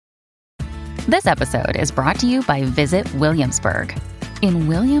This episode is brought to you by Visit Williamsburg. In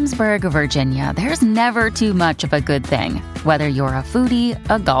Williamsburg, Virginia, there's never too much of a good thing. Whether you're a foodie,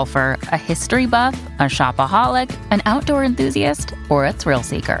 a golfer, a history buff, a shopaholic, an outdoor enthusiast, or a thrill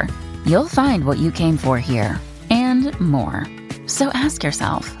seeker, you'll find what you came for here and more. So ask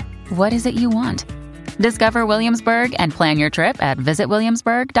yourself, what is it you want? Discover Williamsburg and plan your trip at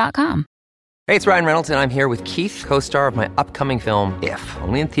visitwilliamsburg.com. Hey, it's Ryan Reynolds, and I'm here with Keith, co-star of my upcoming film, If,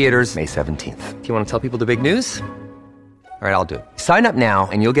 only in theaters May 17th. Do you want to tell people the big news? All right, I'll do it. Sign up now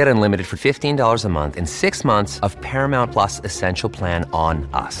and you'll get unlimited for $15 a month and 6 months of Paramount Plus Essential Plan on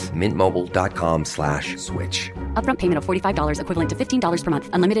us. MintMobile.com/switch. Upfront payment of $45 equivalent to $15 per month.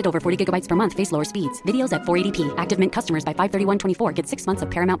 Unlimited over 40 gigabytes per month. Face lower speeds. Videos at 480p. Active Mint customers by 531.24 get 6 months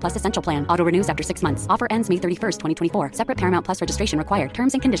of Paramount Plus Essential Plan. Auto renews after 6 months. Offer ends May 31st, 2024. Separate Paramount Plus registration required.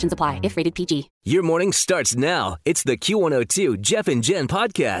 Terms and conditions apply if rated PG. Your morning starts now. It's the Q102 Jeff and Jenn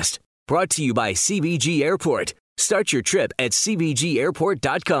podcast. Brought to you by CBG Airport. Start your trip at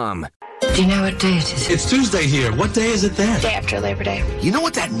CBGAirport.com. Do you know what day it is? It's Tuesday here. What day is it then? Day after Labor Day. You know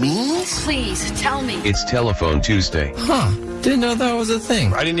what that means? Please, tell me. It's Telephone Tuesday. Huh. Didn't know that was a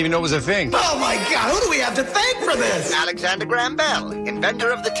thing. I didn't even know it was a thing. Oh, my God. Who do we have to thank for this? Alexander Graham Bell,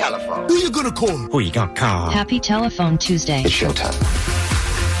 inventor of the telephone. Who you gonna call? Who you gonna call? Happy Telephone Tuesday. It's showtime.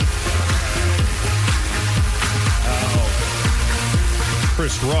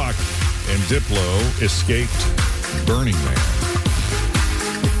 Chris Rock and Diplo escaped Burning Man.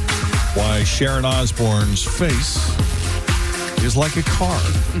 Why Sharon Osbourne's face is like a car.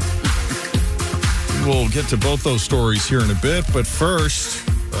 We'll get to both those stories here in a bit, but first,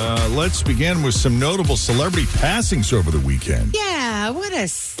 let's begin with some notable celebrity passings over the weekend. Yeah, what a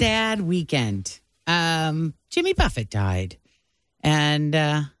sad weekend. Jimmy Buffett died. And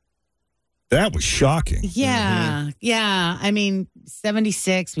that was shocking. Yeah. I mean,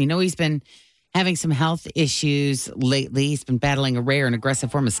 76. We know he's been having some health issues lately. He's been battling a rare and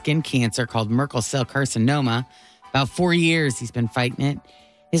aggressive form of skin cancer called Merkel cell carcinoma. About 4 years he's been fighting it.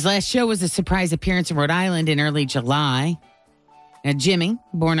 His last show was a surprise appearance in Rhode Island in early July. Now, Jimmy,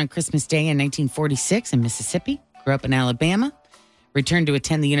 born on Christmas Day in 1946 in Mississippi, grew up in Alabama, returned to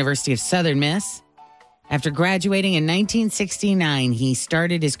attend the University of Southern Miss. After graduating in 1969, he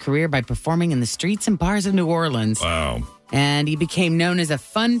started his career by performing in the streets and bars of New Orleans. Wow. And he became known as a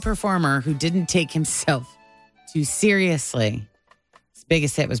fun performer who didn't take himself too seriously. His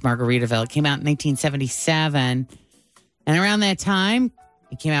biggest hit was Margaritaville. It came out in 1977. And around that time,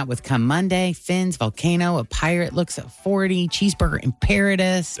 he came out with Come Monday, Fins, Volcano, A Pirate Looks at 40, Cheeseburger in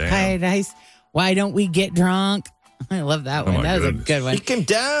Paradise, Why Don't We Get Drunk? I love that one. That was a good one. He came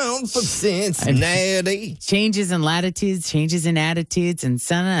down from Cincinnati. Changes in Latitudes, Changes in Attitudes, and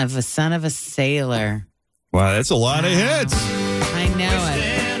Son of a Sailor. Wow, that's a lot of hits. I know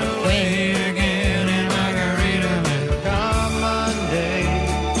it. Come Monday,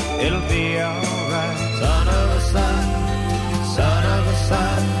 it'll be all right. Son of a son, son of a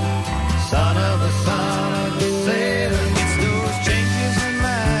son, son of a son of a sailor. It's those changes in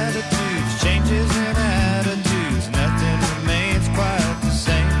latitudes, changes in attitudes. Nothing remains quite the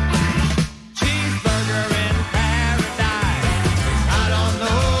same. Cheeseburger in paradise. I don't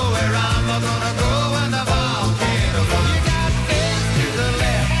know where I'm gonna go when the volcano goes. You got fins to the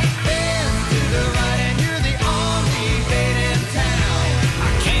left, fins to the right, and you're the only gate in town.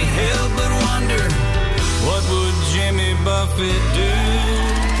 I can't help but wonder, what would Jimmy Buffett do?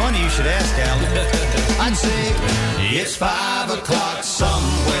 Funny you should ask, Alan. I'd say it's 5 o'clock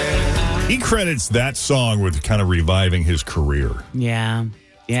somewhere. He credits that song with kind of reviving his career. Yeah.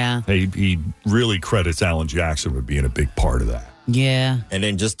 He really credits Alan Jackson with being a big part of that. Yeah. And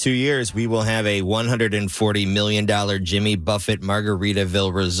in just 2 years, we will have a $140 million Jimmy Buffett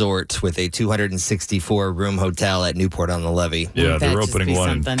Margaritaville resort with a 264-room hotel at Newport on the Levee. Yeah, they're opening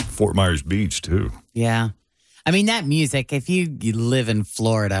one in Fort Myers Beach, too. Yeah. I mean, that music, if you live in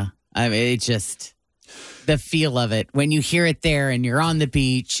Florida, I mean, it just, the feel of it, when you hear it there and you're on the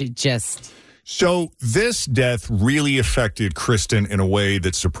beach, it just... So this death really affected Kristen in a way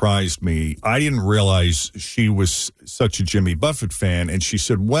that surprised me. I didn't realize she was such a Jimmy Buffett fan. And she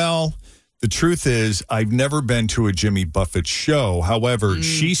said, well, the truth is I've never been to a Jimmy Buffett show. However,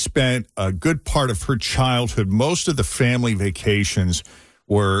 she spent a good part of her childhood, most of the family vacations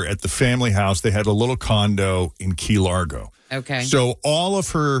were at the family house. They had a little condo in Key Largo. Okay. So all of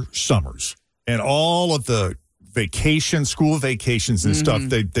her summers and all of the vacations, school vacations and stuff,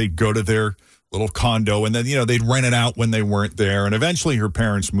 they'd go to their little condo, and then, they'd rent it out when they weren't there. And eventually her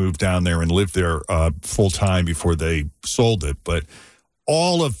parents moved down there and lived there full time before they sold it. But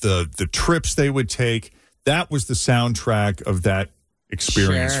all of the trips they would take, that was the soundtrack of that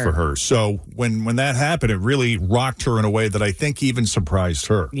experience for her. So when that happened, it really rocked her in a way that I think even surprised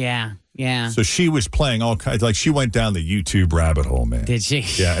her. Yeah. So she was playing all kinds, like she went down the YouTube rabbit hole, man. Did she?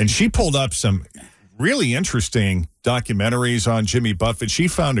 Yeah, and she pulled up some really interesting documentaries on Jimmy Buffett. She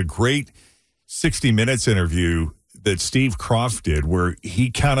found a great 60 Minutes interview that Steve Kroft did where he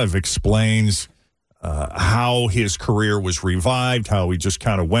kind of explains how his career was revived, how he just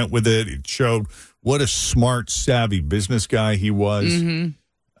kind of went with it. It showed what a smart, savvy business guy he was. Mm-hmm.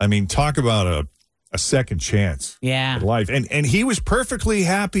 I mean, talk about a second chance in life. And he was perfectly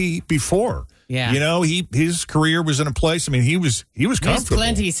happy before. Yeah. You know, his career was in a place. I mean, he was comfortable. He was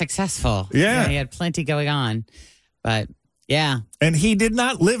plenty successful. Yeah. He had plenty going on. But, yeah. And he did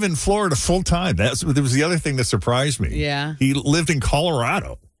not live in Florida full time. There was the other thing that surprised me. Yeah. He lived in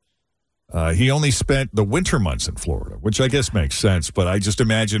Colorado. He only spent the winter months in Florida, which I guess makes sense. But I just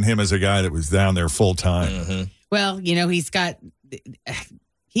imagine him as a guy that was down there full time. Mm-hmm. Well, you know, he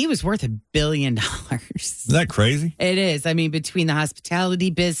was worth $1 billion. Isn't that crazy? It is. I mean, between the hospitality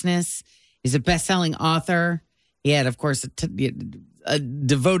business, he's a best-selling author. He had, of course, a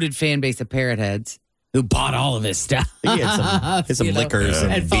devoted fan base of parrot heads who bought all of his stuff. He had some liquors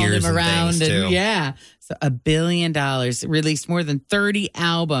and beers him around and things, too. Yeah. So $1 billion, released more than 30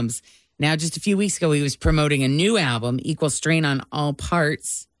 albums. Now, just a few weeks ago, he was promoting a new album, Equal Strain on All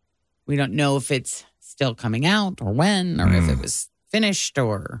Parts. We don't know if it's still coming out or when, or if it was finished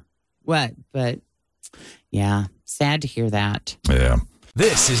or what. But, yeah, sad to hear that. Yeah.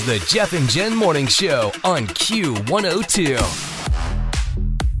 This is the Jeff and Jen Morning Show on Q102.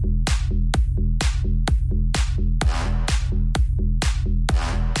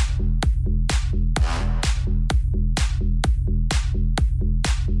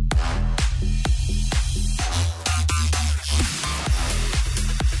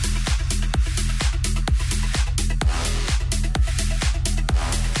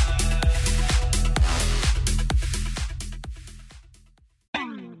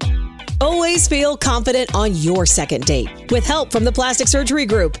 Always feel confident on your second date. With help from the Plastic Surgery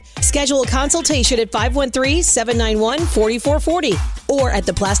Group. Schedule a consultation at 513-791-4440 or at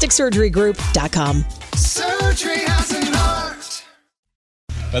theplasticsurgerygroup.com. Surgery has an art.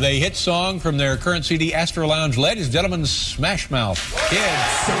 With a hit song from their current CD, Astro Lounge, ladies and gentlemen, Smash Mouth. Kids.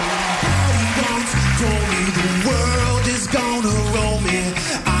 Somebody once told me the world is gonna roll me.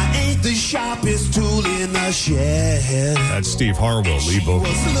 I ain't the sharpest tool in the shed. That's Steve Harwell, lead vocal.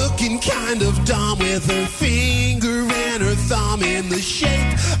 Was looking kind of dumb with her finger and her thumb in the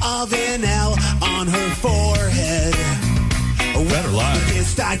shape of an L on her forehead. Better live. The kids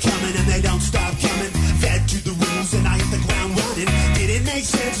start coming and they don't stop coming. Fed to the rules and I hit the ground running. Did it make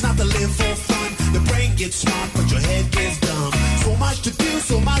sense not to live for fun? The brain gets smart but your head gets dumb. So much to do,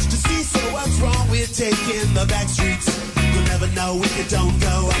 so much to see. So what's wrong with taking the back streets? You'll never know if you don't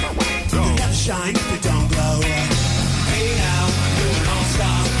go. You'll never shine if you don't glow. Hey now, you're an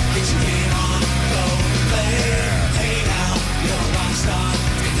all-star. Get your game on, go play. Hey now, you're a rock star.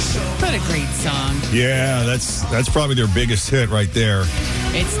 What a great song. Yeah, that's probably their biggest hit right there.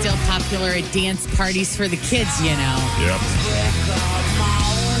 It's still popular at dance parties for the kids, you know. Yep.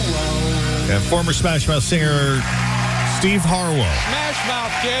 And former Smash Mouth singer Steve Harwell Smash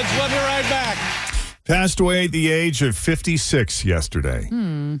Mouth, kids. We'll be right back. passed away at the age of 56 yesterday.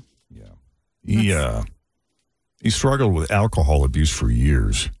 Yeah. He struggled with alcohol abuse for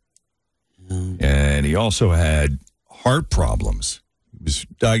years. And he also had heart problems. He was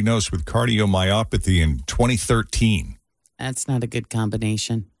diagnosed with cardiomyopathy in 2013. That's not a good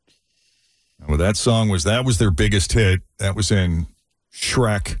combination. Well, that was their biggest hit. That was in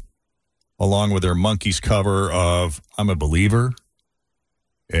Shrek, along with their Monkees cover of I'm a Believer.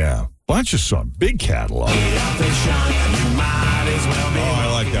 Yeah, bunch of songs, big catalog. Oh, I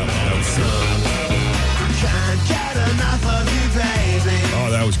like that one. That was good. Can't get enough of you, baby. Oh,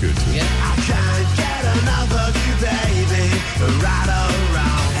 that was good too. I can't get enough of you, baby. Right or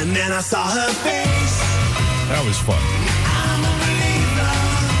wrong. And then I saw her face. That was fun. I'm a believer.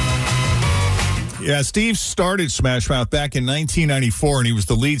 Yeah, Steve started Smash Mouth back in 1994, and he was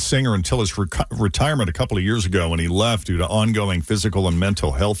the lead singer until his retirement a couple of years ago when he left due to ongoing physical and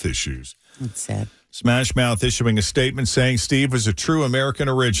mental health issues. That's sad. Smash Mouth issuing a statement saying Steve was a true American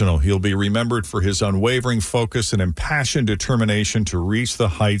original. He'll be remembered for his unwavering focus and impassioned determination to reach the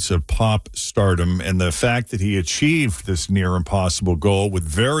heights of pop stardom, and the fact that he achieved this near impossible goal with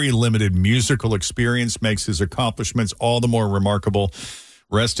very limited musical experience makes his accomplishments all the more remarkable.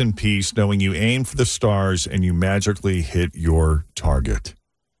 Rest in peace, knowing you aim for the stars and you magically hit your target.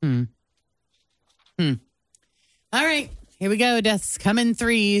 All right. Here we go. Death's coming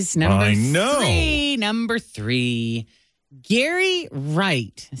threes. Number three. Gary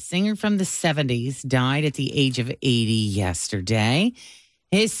Wright, a singer from the 70s, died at the age of 80 yesterday.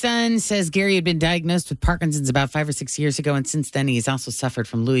 His son says Gary had been diagnosed with Parkinson's about 5 or 6 years ago, and since then he has also suffered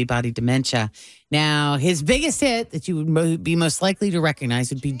from Lewy body dementia. Now, his biggest hit that you would be most likely to recognize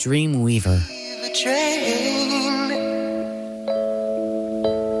would be Dreamweaver.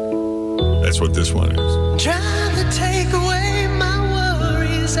 That's what this one is. Trying to take away my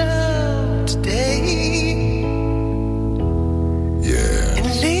worries of today. Yeah. And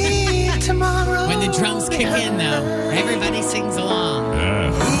leave tomorrow. When the drums kick in, though, everybody sings along.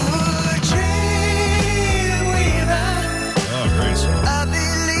 Oh, great song. I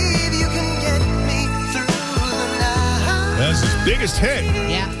believe you can get me through the night. That's his biggest hit.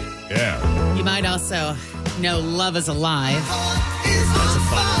 Yeah. Yeah. You might also know Love is Alive. That's a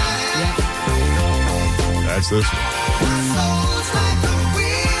fun one. Yep. That's this one.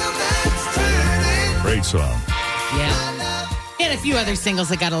 Great song. Yeah. He had a few other singles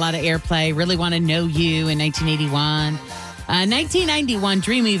that got a lot of airplay. Really Want to Know You in 1981. 1991,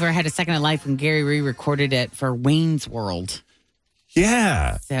 Dreamweaver had a second of life when Gary re-recorded it for Wayne's World.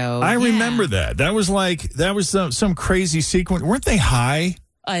 Yeah. So I remember that. That was some crazy sequence. Weren't they high?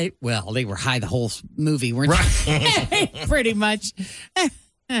 Well, they were high the whole movie, weren't they? Pretty much.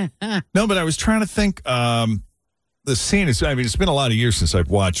 No, but I was trying to think. The scene is, I mean, it's been a lot of years since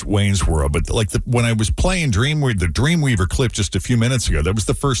I've watched Wayne's World, but like when I was playing the Dreamweaver clip just a few minutes ago, that was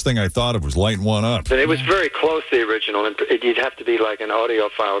the first thing I thought of was lighting one up. And it was very close to the original, and you'd have to be like an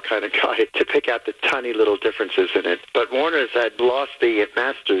audiophile kind of guy to pick out the tiny little differences in it. But Warner's had lost the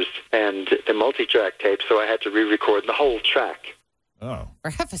masters and the multi-track tape, so I had to re-record the whole track. Oh.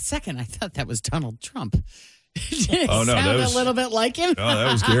 For half a second, I thought that was Donald Trump. Oh, no, sound that was a little bit like him. No,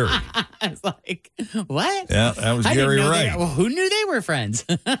 that was Gary. I was like, what? Yeah, that was I didn't Gary know Wright. well, who knew they were friends?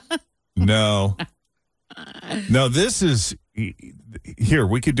 No, this is here.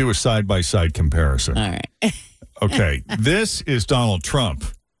 We could do a side-by-side comparison. All right. Okay, this is Donald Trump.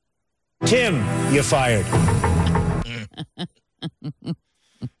 Tim, you're fired.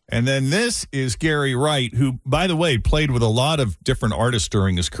 And then this is Gary Wright, who, by the way, played with a lot of different artists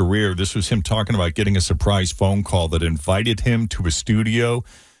during his career. This was him talking about getting a surprise phone call that invited him to a studio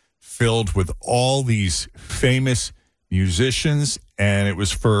filled with all these famous musicians, and it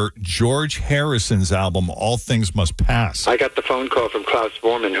was for George Harrison's album, All Things Must Pass. I got the phone call from Klaus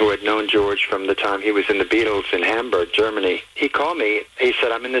Bormann, who had known George from the time he was in the Beatles in Hamburg, Germany. He called me. He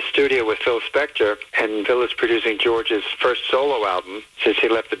said, I'm in the studio with Phil Spector, and Phil is producing George's first solo album since he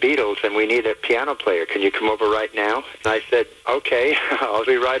left the Beatles, and we need a piano player. Can you come over right now? And I said, okay, I'll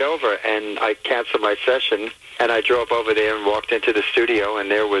be right over. And I canceled my session, and I drove over there and walked into the studio,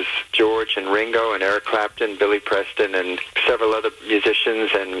 and there was George and Ringo and Eric Clapton, Billy Preston, and several other musicians.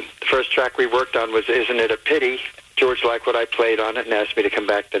 And the first track we worked on was Isn't It a Pity? George liked what I played on it and asked me to come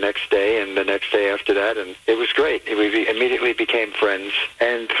back the next day and the next day after that, and it was great. We immediately became friends,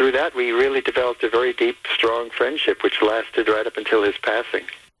 and through that we really developed a very deep, strong friendship, which lasted right up until his passing.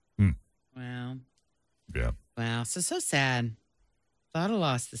 Wow. Yeah. Wow. So sad. A lot of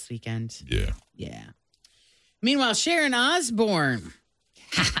loss this weekend. Yeah. Yeah. Meanwhile, Sharon Osbourne,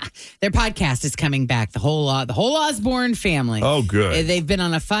 their podcast is coming back. The whole Osbourne family. Oh, good. They've been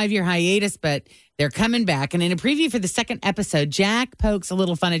on a 5-year hiatus, but they're coming back. And in a preview for the second episode, Jack pokes a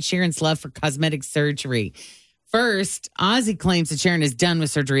little fun at Sharon's love for cosmetic surgery. First, Ozzy claims that Sharon is done with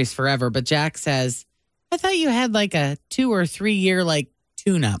surgeries forever, but Jack says, I thought you had like a 2 or 3 year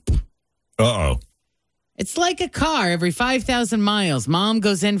tune-up. Uh-oh. It's like a car every 5,000 miles. Mom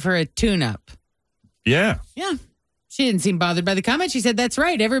goes in for a tune-up. Yeah. Yeah. She didn't seem bothered by the comment. She said, that's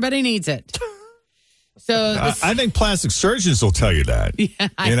right. Everybody needs it. So I think plastic surgeons will tell you that. Yeah,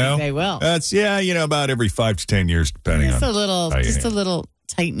 I think they will. That's, about every 5 to 10 years, depending on. Just a little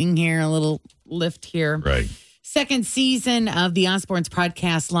tightening here, a little lift here. Right. Second season of the Osbournes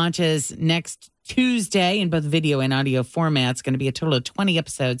podcast launches next Tuesday in both video and audio formats. Going to be a total of 20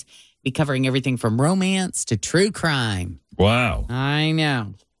 episodes. Be covering everything from romance to true crime. Wow. I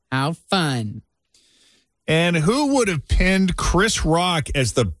know. How fun. And who would have pinned Chris Rock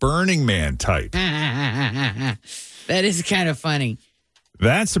as the Burning Man type? That is kind of funny.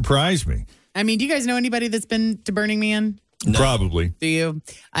 That surprised me. I mean, do you guys know anybody that's been to Burning Man? No. Probably. Do you?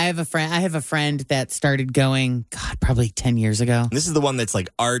 I have a friend that started going, probably 10 years ago. This is the one that's like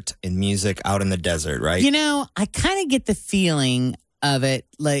art and music out in the desert, right? I kind of get the feeling of it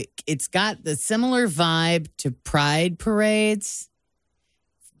like it's got the similar vibe to Pride parades,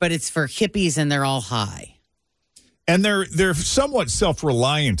 but it's for hippies and they're all high. And they're somewhat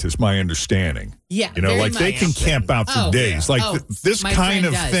self-reliant, is my understanding. Yeah, they can camp out for days. Yeah. This kind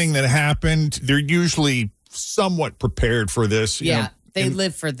of thing that happened, they're usually somewhat prepared for this. Yeah. They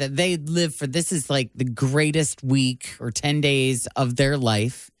live for this is like the greatest week or 10 days of their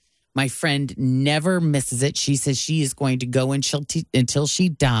life. My friend never misses it. She says she is going to go until she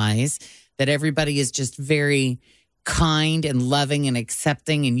dies, that everybody is just very kind and loving and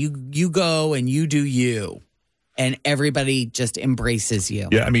accepting, and you go and you do you. And everybody just embraces you.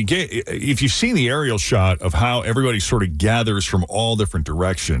 Yeah, I mean, if you've seen the aerial shot of how everybody sort of gathers from all different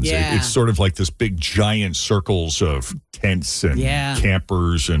directions, it's sort of like this big giant circles of tents and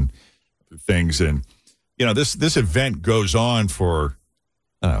campers and things. And, this event goes on for,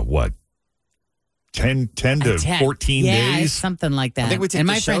 10 to 14 days? Something like that. I think we take and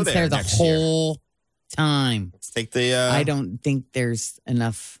the my show friend's there the whole time. Let's take the... I don't think there's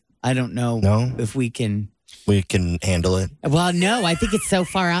enough. I don't know if we can... We can handle it. Well, no, I think it's so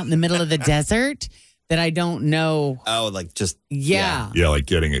far out in the middle of the desert that I don't know. Oh, like just... Yeah. Yeah, like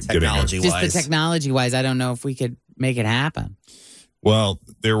getting it. Technology-wise. Just the technology-wise, I don't know if we could make it happen. Well,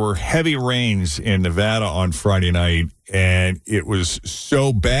 there were heavy rains in Nevada on Friday night, and it was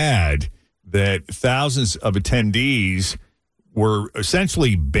so bad that thousands of attendees were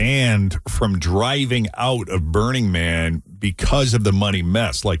essentially banned from driving out of Burning Man because of the money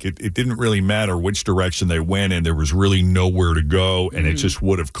mess. Like, it didn't really matter which direction they went in. There was really nowhere to go, and it just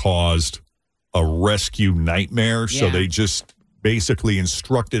would have caused a rescue nightmare. So they just basically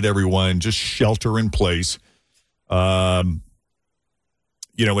instructed everyone, just shelter in place,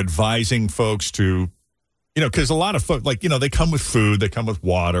 advising folks to, because a lot of folks, like, they come with food, they come with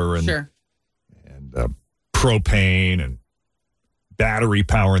water and propane and battery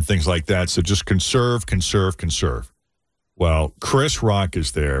power and things like that. So just conserve. Well, Chris Rock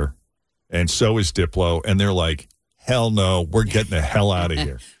is there, and so is Diplo, and they're like, hell no, we're getting the hell out of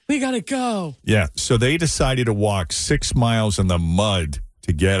here. We got to go. Yeah, so they decided to walk 6 miles in the mud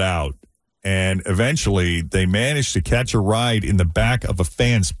to get out, and eventually they managed to catch a ride in the back of a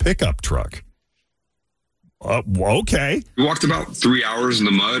fan's pickup truck. Okay. We walked about 3 hours in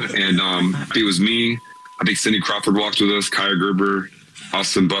the mud, and it was me. I think Cindy Crawford walked with us, Kaya Gerber,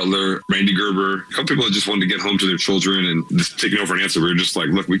 Austin Butler, Randy Gerber. A couple people that just wanted to get home to their children and just taking over an answer. We were just like,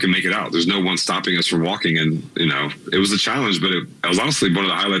 look, we can make it out. There's no one stopping us from walking. And, it was a challenge, but it was honestly one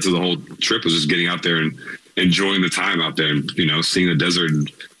of the highlights of the whole trip was just getting out there and enjoying the time out there and, seeing the desert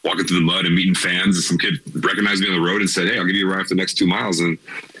and walking through the mud and meeting fans. And some kid recognized me on the road and said, hey, I'll give you a ride for the next 2 miles. And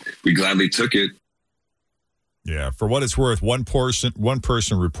we gladly took it. Yeah, for what it's worth, one person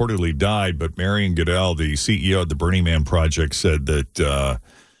reportedly died, but Marion Goodell, the CEO of the Burning Man Project, said that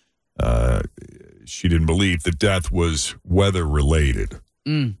she didn't believe the death was weather-related.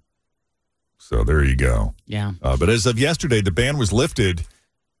 So there you go. Yeah. But as of yesterday, the ban was lifted,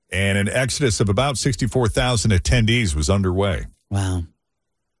 and an exodus of about 64,000 attendees was underway. Wow.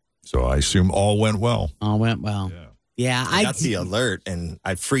 So I assume all went well. All went well. Yeah. I got the alert, and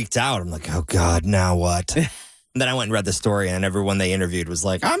I freaked out. I'm like, oh, God, now what? And then I went and read the story, and everyone they interviewed was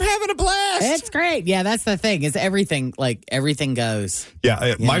like, I'm having a blast. It's great. Yeah, that's the thing. Is everything goes.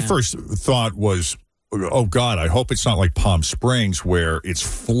 Yeah, my first thought was, oh, God, I hope it's not like Palm Springs where it's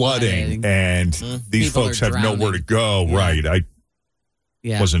flooding and these People folks are have drowning. nowhere to go. Yeah. Right. I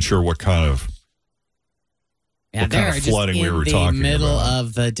wasn't sure what kind of flooding we were talking about. In the middle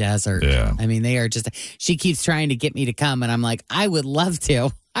of the desert. Yeah. I mean, they are just, she keeps trying to get me to come, and I'm like, I would love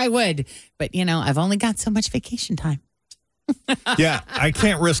to. I would. But, I've only got so much vacation time. Yeah, I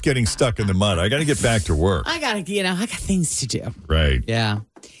can't risk getting stuck in the mud. I got to get back to work. I got things to do. Right. Yeah.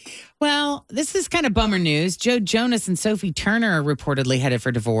 Well, this is kind of bummer news. Joe Jonas and Sophie Turner are reportedly headed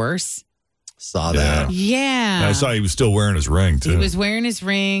for divorce. Saw that. Yeah. I saw he was still wearing his ring, too. He was wearing his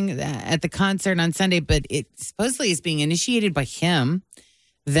ring at the concert on Sunday, but it supposedly is being initiated by him,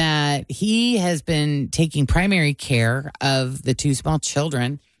 that he has been taking primary care of the two small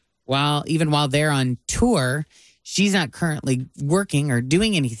children while they're on tour. She's not currently working or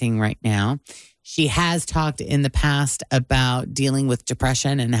doing anything right now. She has talked in the past about dealing with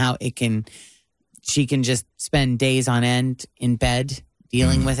depression and how she can just spend days on end in bed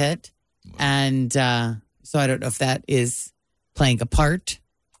dealing with it. And so I don't know if that is playing a part.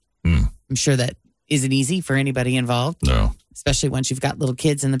 I'm sure that isn't easy for anybody involved. No. Especially once you've got little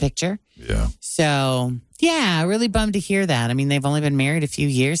kids in the picture. Yeah. So, yeah, really bummed to hear that. I mean, they've only been married a few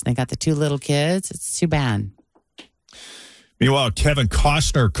years, and they got the two little kids. It's too bad. Meanwhile, Kevin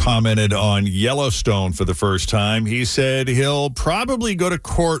Costner commented on Yellowstone for the first time. He said he'll probably go to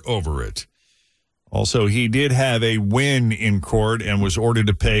court over it. Also, he did have a win in court and was ordered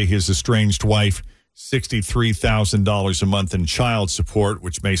to pay his estranged wife $63,000 a month in child support,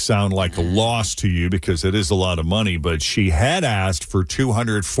 which may sound like a loss to you because it is a lot of money, but she had asked for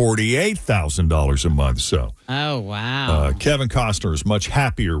 $248,000 a month. So, oh, wow. Kevin Costner is much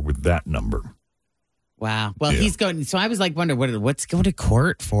happier with that number. Wow. Well, he's going. So I was like, wondering what's going to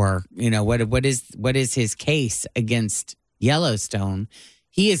court for? What is his case against Yellowstone?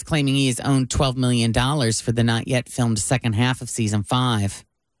 He is claiming he has owned $12 million for the not yet filmed second half of season 5.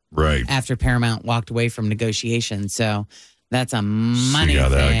 Right. After Paramount walked away from negotiations. So that's a money how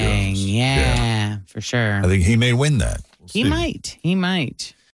that thing. goes. Yeah, for sure. I think he may win that. He might.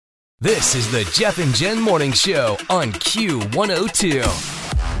 This is the Jeff and Jen Morning Show on Q102.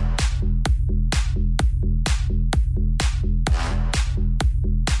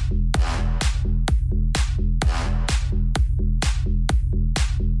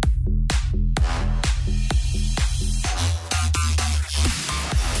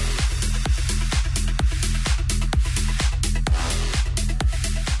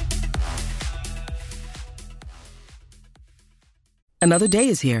 Another day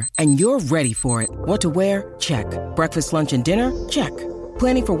is here, and you're ready for it. What to wear? Check. Breakfast, lunch, and dinner? Check.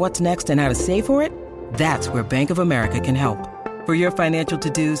 Planning for what's next and how to save for it? That's where Bank of America can help. For your financial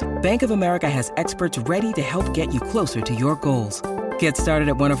to-dos, Bank of America has experts ready to help get you closer to your goals. Get started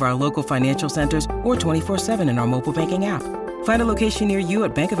at one of our local financial centers or 24/7 in our mobile banking app. Find a location near you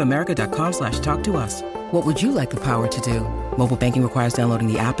at bankofamerica.com/talktous. What would you like the power to do? Mobile banking requires downloading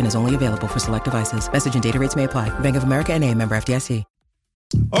the app and is only available for select devices. Message and data rates may apply. Bank of America N.A., member FDIC.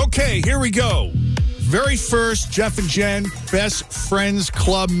 Okay, here we go. Very first, Jeff and Jen, Best Friends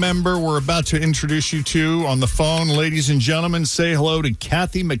Club member we're about to introduce you to on the phone. Ladies and gentlemen, say hello to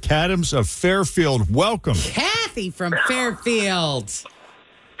Kathy McAdams of Fairfield. Welcome. Kathy from Fairfield.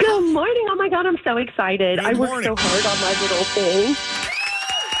 Good morning. Oh, my God, I'm so excited. I worked so hard on my little thing.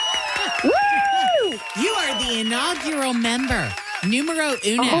 Woo! You are the inaugural member. Numero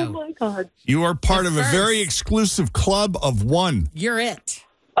uno. Oh, my God. You are part of a very exclusive club of one. You're it.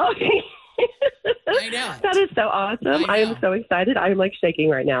 Okay. I know. That is so awesome. I am so excited. I'm like shaking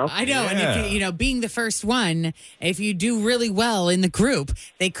right now. I know. And if you, being the first one, if you do really well in the group,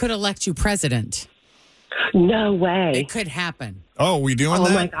 they could elect you president. No way. It could happen. Oh, we doing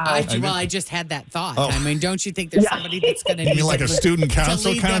that? Oh, my God. I just had that thought. Oh. I mean, don't you think there's somebody that's going to You need mean like a student council to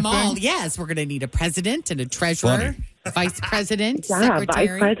lead kind of them thing? all? Yes, we're going to need a president and a treasurer, vice president, Yeah,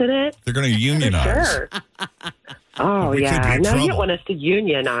 secretary. vice president. They're going to unionize. Sure. Oh, We could be yeah. in No, you trouble. don't want us to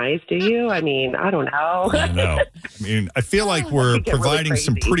unionize, do you? I mean, I don't know. I know. I mean, I feel like we're could get really providing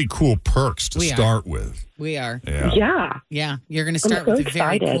some crazy. pretty cool perks to We are. start with. We are. Yeah. Yeah. You're going to start so with a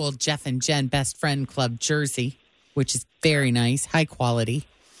very excited. cool Jeff and Jen Best Friend Club jersey, which is very nice, high quality,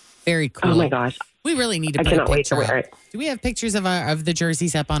 very cool. Oh, my gosh. We really need to I put a cannot wait to picture wear up. it. Do we have pictures of the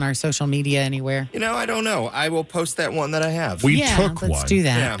jerseys up on our social media anywhere? I don't know. I will post that one that I have. Let's do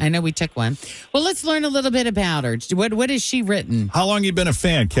that. Yeah. I know we took one. Well, let's learn a little bit about her. What has she written? How long you been a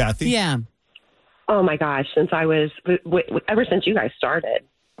fan, Kathy? Yeah. Oh, my gosh. Since I was, ever since you guys started.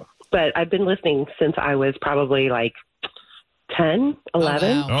 But I've been listening since I was probably like 10,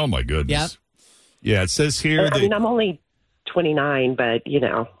 11. Oh, my goodness. Yep. Yeah, it says here I that mean, I'm only 29, but,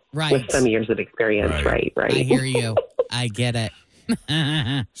 Right. with some years of experience. Right. I hear you. I get it.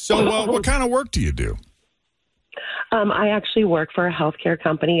 So, what kind of work do you do? I actually work for a healthcare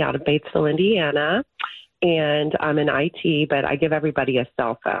company out of Batesville, Indiana, and I'm in IT, but I give everybody a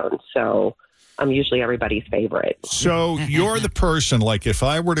cell phone, so I'm usually everybody's favorite. So you're the person, like if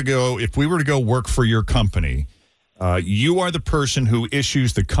we were to go work for your company, you are the person who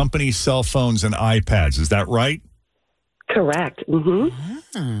issues the company cell phones and iPads. Is that right? Correct.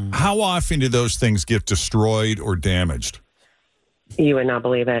 Mm-hmm. How often do those things get destroyed or damaged? You would not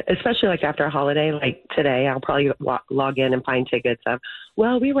believe it, especially like after a holiday like today. I'll probably log in and find tickets of,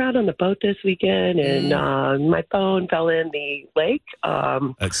 well, we were out on the boat this weekend and my phone fell in the lake.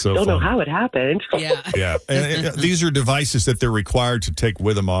 That's so don't know funny. how it happened. Yeah. Yeah. And these are devices that they're required to take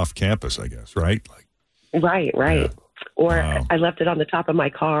with them off campus, I guess, right? Right. Yeah. Or Wow. I left it on the top of my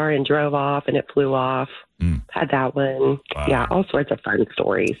car and drove off and it flew off. Had that one. Wow. Yeah, all sorts of fun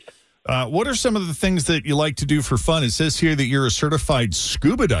stories. What are some of the things that you like to do for fun? It says here that you're a certified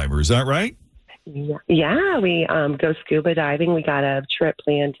scuba diver. Is that right? Yeah, we go scuba diving. We got a trip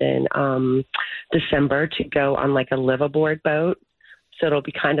planned in December to go on like a liveaboard boat. So it'll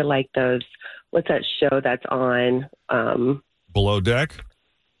be kind of like those, what's that show that's on? Below deck?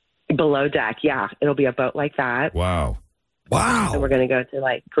 Below Deck, yeah. It'll be a boat like that. Wow. And we're going to go to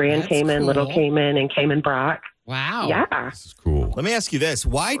like Grand Cayman, cool. Little Cayman, and Cayman Brac. Wow. Yeah. This is cool. Let me ask you this.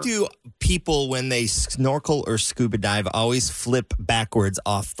 Why do people, when they snorkel or scuba dive, always flip backwards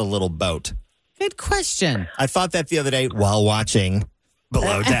off the little boat? Good question. I thought that the other day while watching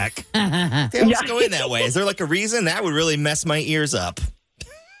Below Deck. They always go in that way. Is there like a reason? That would really mess my ears up.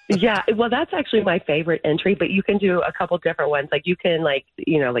 Yeah, well, that's actually my favorite entry, but you can do a couple different ones. Like you can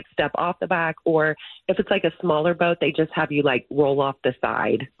step off the back, or if it's like a smaller boat, they just have you like roll off the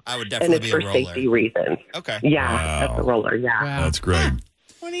side. I would definitely be a roller. And it's for safety reasons. Okay. Yeah, that's a roller, yeah. Wow. That's great.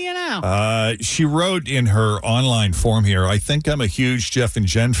 What do you know? She wrote in her online form here, I think I'm a huge Jeff and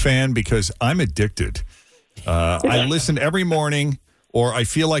Jen fan because I'm addicted. I listen every morning, or I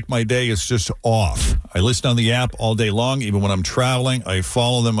feel like my day is just off. I listen on the app all day long, even when I'm traveling. I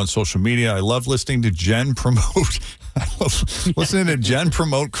follow them on social media. I love listening to Jen promote. I love listening to Jen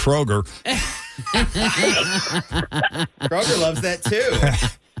promote Kroger. Kroger loves that too.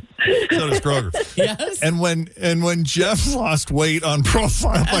 So does Kroger. Yes. And when Jeff lost weight on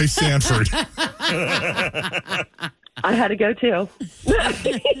Profile by Sanford. I had to go too.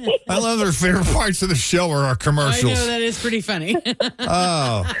 I love their favorite parts of the show are our commercials. I know, that is pretty funny.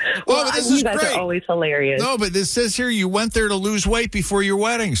 Oh. Well, but this is you guys great. are always hilarious. No, but this says here you went there to lose weight before your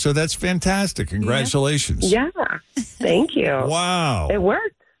wedding, so that's fantastic. Congratulations. Yeah, thank you. Wow. It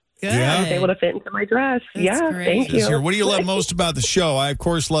worked. Good. Yeah. I was able to fit into my dress. That's great. Thank Says you. here, what do you love most about the show? I, of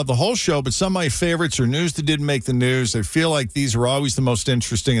course, love the whole show, but some of my favorites are news that didn't make the news. I feel like these are always the most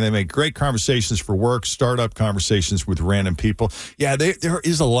interesting, and they make great conversations for work, startup conversations with random people. Yeah, there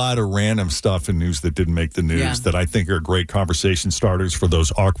is a lot of random stuff in news that didn't make the news that I think are great conversation starters for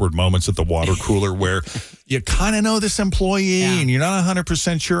those awkward moments at the water cooler where you kind of know this employee and you're not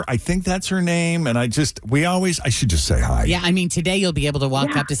 100% sure. I think that's her name, and I should just say hi. Yeah, I mean, today you'll be able to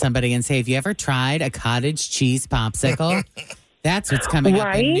walk up to somebody and say, have you ever tried a cottage cheese popsicle? That's what's coming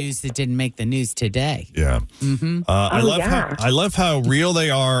up in news that didn't make the news today. Yeah. Mm-hmm. I love how real they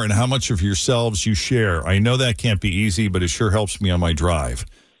are and how much of yourselves you share. I know that can't be easy, but it sure helps me on my drive.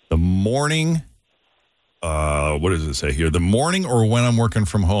 The morning, what does it say here? The morning or when I'm working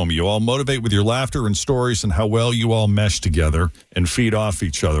from home. You all motivate with your laughter and stories and how well you all mesh together and feed off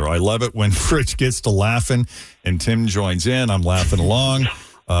each other. I love it when Fritz gets to laughing and Tim joins in. I'm laughing along.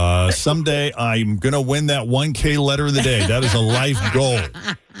 Someday I'm going to win that 1K letter of the day. That is a life goal.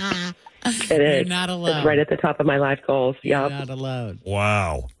 It is. You're not alone. It's right at the top of my life goals. You're Yep. not alone.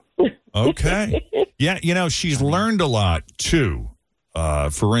 Wow. Okay. Yeah, she's learned a lot, too.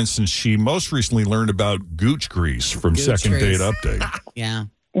 For instance, she most recently learned about gooch grease from Second Date Update. Yeah.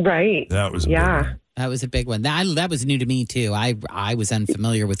 Right. That was a big one. That was a big one. That was new to me, too. I was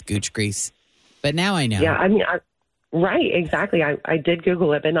unfamiliar with gooch grease, but now I know. Yeah, I mean, right, exactly. I did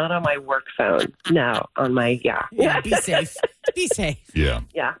Google it, but not on my work phone. No, on my, Yeah, be safe. Be safe. Yeah.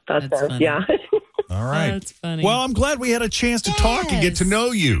 Yeah, that's funny. yeah. All right. That's funny. Well, I'm glad we had a chance to talk and get to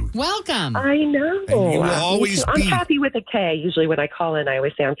know you. Welcome. I know. And you will always I'm be. Kathy with a K. Usually when I call in, I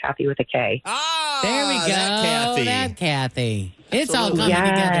always say I'm Kathy with a K. There we go. That Kathy. It's all coming Yes.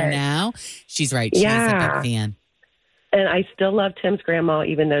 together now. She's right. She's a big fan. And I still love Tim's grandma,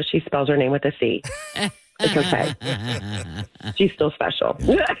 even though she spells her name with a C. It's okay. She's still special.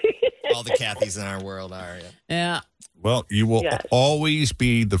 All the Kathys in our world are. Yeah. Well, you will Yes. always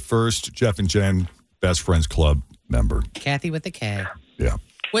be the first Jeff and Jen Best Friends Club member. Kathy with a K. Yeah.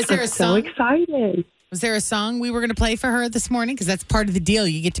 Was there a so song? excited. Was there a song we were going to play for her this morning? Because that's part of the deal.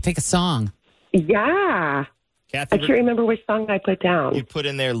 You get to pick a song. Yeah. Kathy, I can't remember which song I put down. you put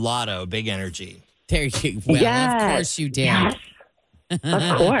in there Lotto, Big Energy. There you Well, Yes. of course you did. Yes.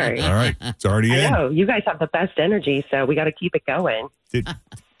 Of course. All right. It's already I in. know. You guys have the best energy, so we got to keep it going.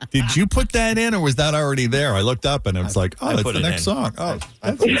 Did you put that in, or was that already there? I looked up and it's like, oh, that's put the it next in. song. Oh,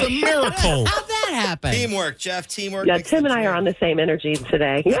 that's a miracle. How'd that happen? Teamwork, Jeff. Teamwork. Yeah, makes Tim the and I are dream. on the same energy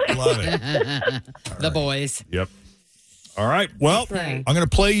today. Love it. The boys. Yep. All right. Well, right. I'm going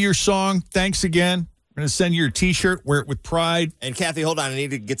to play your song. Thanks again. I'm going to send you a T-shirt. Wear it with pride. And Kathy, hold on. I need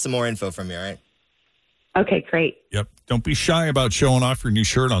to get some more info from you, all right? Okay, great. Yep. Don't be shy about showing off your new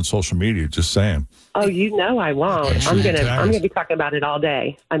shirt on social media. Just saying. Oh, you know I won't. Yeah, I'm gonna fantastic. be talking about it all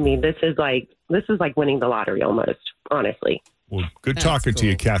day. I mean, this is like winning the lottery almost, honestly. Well, good That's talking to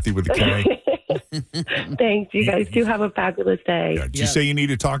you, cool. Kathy with a K. Thanks. You guys do have a fabulous day. Yeah, did you say you need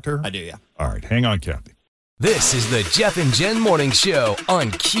to talk to her? I do, yeah. All right. Hang on, Kathy. This is the Jeff and Jen Morning Show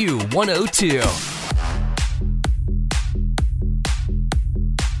on Q102.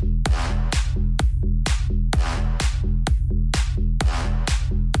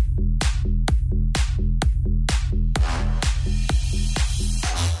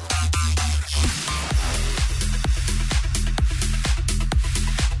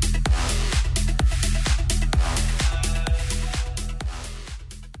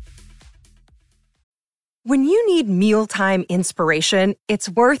 When you need need mealtime inspiration, it's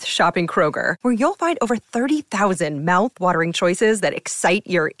worth shopping Kroger, where you'll find over 30,000 mouth-watering choices that excite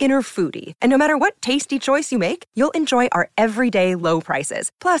your inner foodie. And no matter what tasty choice you make, you'll enjoy our everyday low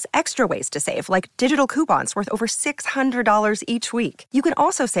prices, plus extra ways to save, like digital coupons worth over $600 each week. You can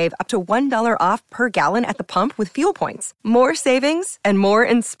also save up to $1 off per gallon at the pump with fuel points. More savings and more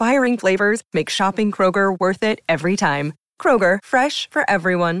inspiring flavors make shopping Kroger worth it every time. Kroger, fresh for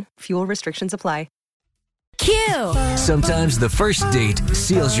everyone. Fuel restrictions apply. Sometimes the first date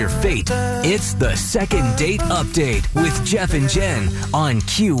seals your fate. It's the second date update with Jeff and Jen on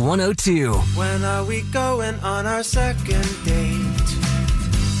Q102. When are we going on our second date?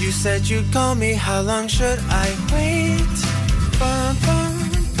 You said you'd call me. How long should I wait? Bum,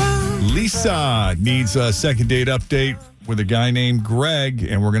 bum, bum. Lisa needs a second date update with a guy named Greg,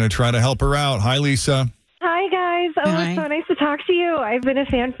 and we're going to try to help her out. Hi, Lisa. Hi, guys. Oh, it's so nice to talk to you. I've been a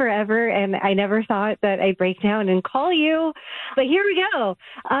fan forever, and I never thought that I'd break down and call you. But here we go.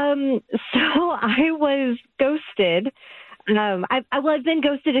 So I was ghosted. I've been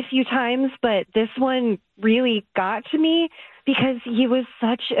ghosted a few times, but this one really got to me because he was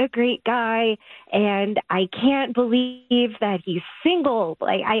such a great guy, and I can't believe that he's single.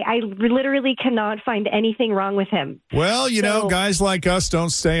 Like I literally cannot find anything wrong with him. Well, you know, guys like us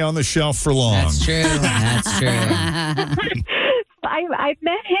don't stay on the shelf for long. That's true. That's true. I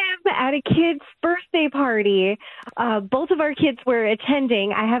met him at a kid's birthday party. Both of our kids were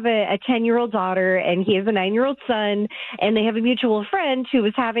attending. I have a 10-year-old daughter, and he has a 9-year-old son, and they have a mutual friend who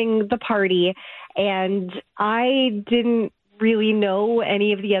was having the party. And I didn't really know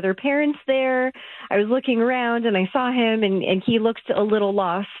any of the other parents there. I was looking around, and I saw him, and he looked a little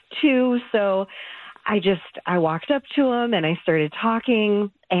lost, too. So I walked up to him and I started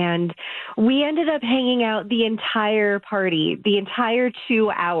talking, and we ended up hanging out the entire party, the entire 2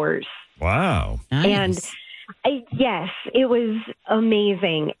 hours. Wow. Nice. And yes, it was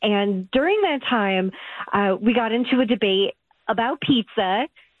amazing. And during that time, we got into a debate about pizza,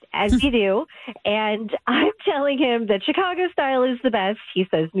 as you do. And I'm telling him that Chicago style is the best. He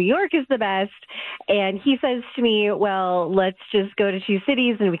says New York is the best. And he says to me, well, let's just go to two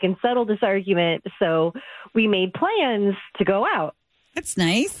cities and we can settle this argument. So we made plans to go out. That's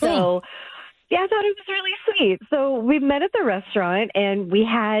nice. So, yeah, I thought it was really sweet. So we met at the restaurant and we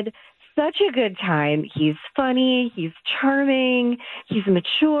had such a good time. He's funny. He's charming. He's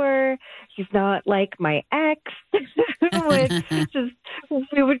mature. He's not like my ex.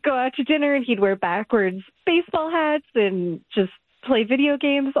 We would go out to dinner and he'd wear backwards baseball hats and just play video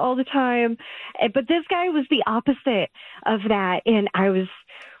games all the time. But this guy was the opposite of that. And I was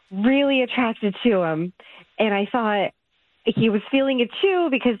really attracted to him. And I thought he was feeling it too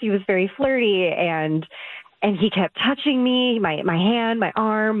because he was very flirty and he kept touching me, my hand, my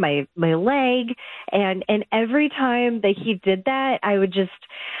arm, my leg. And every time that he did that, I would just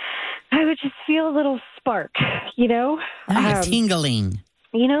feel a little spark, you know? Tingling.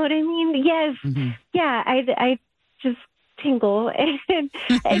 You know what I mean? Yes. Mm-hmm. Yeah, I just tingle.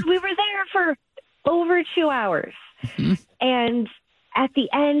 And we were there for over 2 hours. Mm-hmm. And at the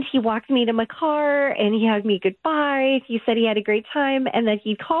end, he walked me to my car and he hugged me goodbye. He said he had a great time and that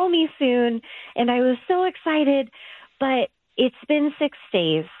he'd call me soon. And I was so excited, but it's been 6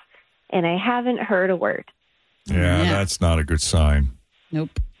 days and I haven't heard a word. Yeah, that's not a good sign.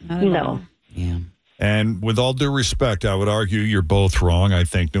 Nope. Not at all. Yeah. And with all due respect, I would argue you're both wrong. I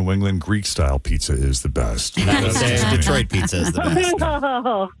think New England Greek-style pizza is the best. Detroit pizza is the best.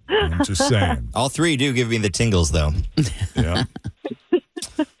 No. I'm just saying. All three do give me the tingles, though. Yeah.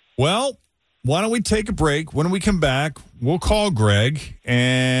 Well, why don't we take a break? When we come back, we'll call Greg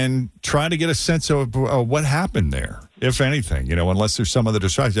and try to get a sense of what happened there, if anything, you know, unless there's some other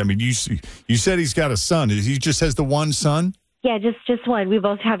distraction. I mean, you said he's got a son. He just has the one son? Yeah, just one. We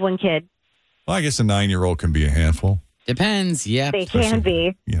both have one kid. Well, I guess a 9-year-old can be a handful. Depends, yeah. They can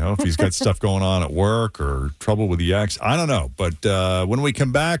be. You know, if he's got stuff going on at work or trouble with the ex. I don't know. But when we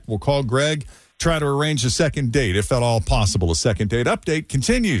come back, we'll call Greg, try to arrange a second date, if at all possible. A second date update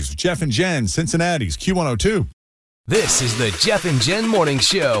continues. Jeff and Jen, Cincinnati's Q102. This is the Jeff and Jen Morning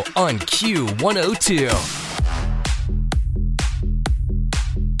Show on Q102.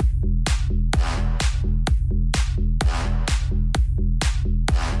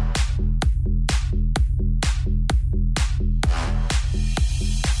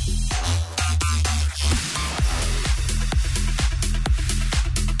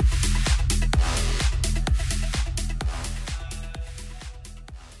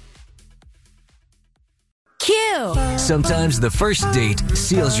 Q102. Sometimes the first date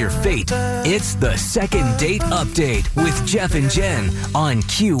seals your fate. It's the second date update with Jeff and Jen on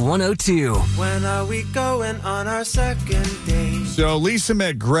Q102. When are we going on our second date? So Lisa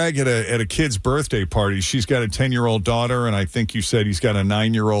met Greg at a kid's birthday party. She's got a 10-year-old daughter, and I think you said he's got a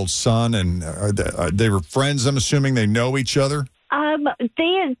 9-year-old son. And they were friends, I'm assuming. They know each other?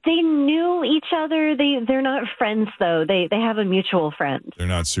 They knew each other. They're not friends though. They have a mutual friend. They're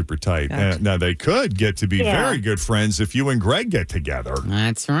not super tight. Now they could get to be very good friends if you and Greg get together.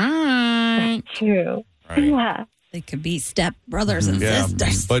 That's right. That's true. Right. Yeah. They could be step brothers and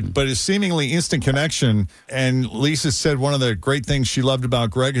sisters. But a seemingly instant connection. And Lisa said one of the great things she loved about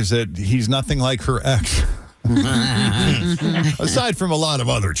Greg is that he's nothing like her ex. Aside from a lot of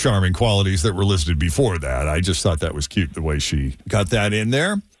other charming qualities that were listed before that, I just thought that was cute the way she got that in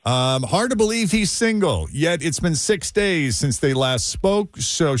there. Hard to believe he's single, yet it's been 6 days since they last spoke,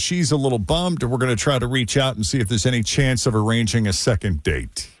 so she's a little bummed. We're going to try to reach out and see if there's any chance of arranging a second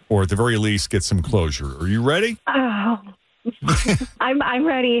date, or at the very least get some closure. Are you ready? Oh, I'm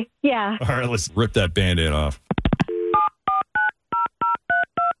ready. Yeah. All right, let's rip that Band-Aid off.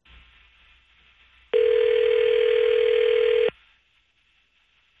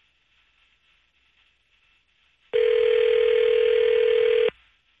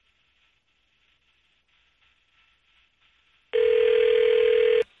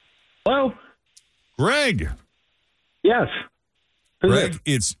 Hello? Greg. Yes. Greg,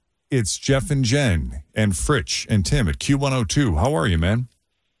 it's Jeff and Jen and Fritch and Tim at Q102. How are you, man?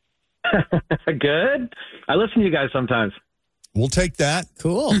 Good. I listen to you guys sometimes. We'll take that.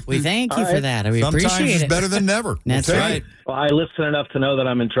 Cool. We thank you for that. We Sometimes appreciate it's it. better than never. That's We'll take right. it. Well, I listen enough to know that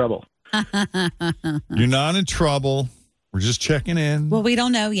I'm in trouble. You're not in trouble. We're just checking in. Well, we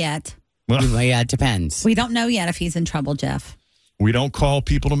don't know yet. Well, yeah, it depends. We don't know yet if he's in trouble, Jeff. We don't call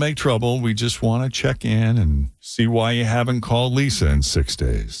people to make trouble. We just want to check in and see why you haven't called Lisa in 6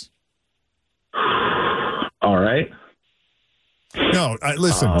 days. All right. No,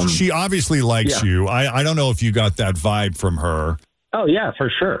 listen, she obviously likes you. I don't know if you got that vibe from her. Oh, yeah,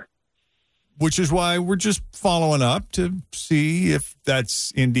 for sure. Which is why we're just following up to see if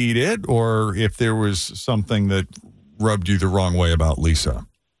that's indeed it or if there was something that rubbed you the wrong way about Lisa.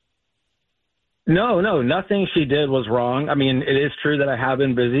 No, nothing she did was wrong. I mean, it is true that I have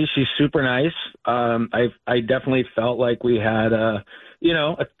been busy. She's super nice. I definitely felt like we had a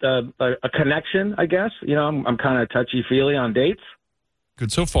connection, I guess. You know, I'm kind of touchy-feely on dates.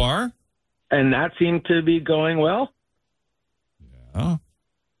 Good so far. And that seemed to be going well. Yeah.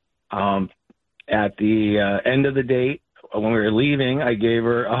 At the end of the date, when we were leaving, I gave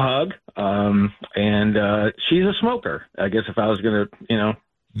her a hug. And she's a smoker. I guess if I was going to,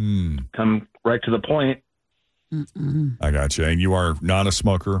 come right to the point. I got you. And you are not a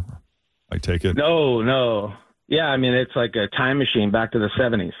smoker, I take it? No. Yeah, I mean, it's like a time machine back to the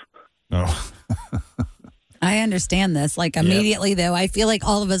 70s. Oh. I understand this. Like, immediately, though, I feel like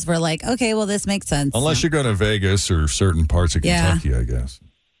all of us were like, okay, well, this makes sense. Unless you go to Vegas or certain parts of Kentucky, I guess.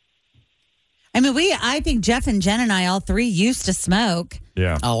 I mean, I think Jeff and Jen and I, all three, used to smoke.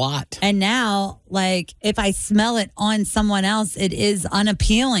 Yeah. A lot. And now, like, if I smell it on someone else, it is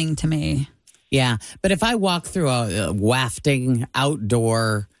unappealing to me. Yeah. But if I walk through a wafting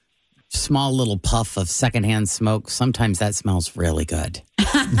outdoor small little puff of secondhand smoke, sometimes that smells really good.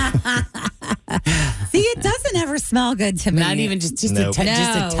 See, it doesn't ever smell good to me. Not even just a touch.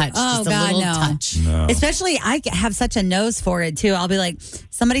 Oh, just a God, little no. touch. No. Especially, I have such a nose for it, too. I'll be like,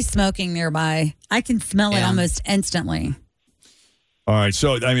 somebody's smoking nearby. I can smell it almost instantly. All right.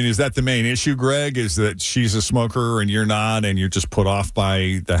 So, I mean, is that the main issue, Greg? Is that she's a smoker and you're not, and you're just put off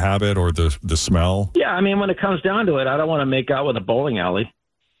by the habit or the smell? Yeah, I mean, when it comes down to it, I don't want to make out with a bowling alley.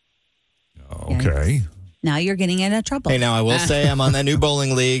 Okay. Now you're getting into trouble. Hey, now I will say I'm on that new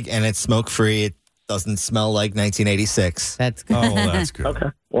bowling league, and it's smoke-free. It doesn't smell like 1986. That's good. Oh, well, that's good. Okay.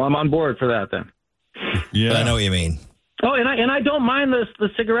 Well, I'm on board for that then. Yeah. But I know what you mean. Oh, and I don't mind the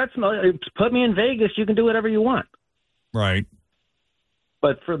cigarette smell. Put me in Vegas. You can do whatever you want. Right.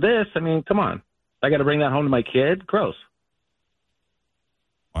 But for this, I mean, come on. I got to bring that home to my kid? Gross.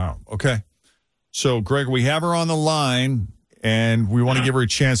 Wow. Okay. So, Greg, we have her on the line, and we want to give her a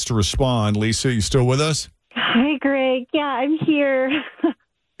chance to respond. Lisa, you still with us? Hi, Greg. Yeah, I'm here.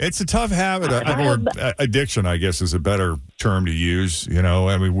 It's a tough habit, or addiction, I guess, is a better term to use. You know,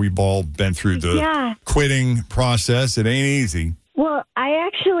 I mean, we've all been through the quitting process. It ain't easy. Well, I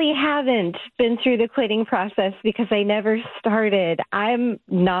actually haven't been through the quitting process because I never started. I'm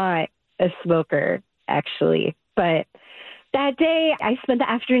not a smoker, actually. But that day, I spent the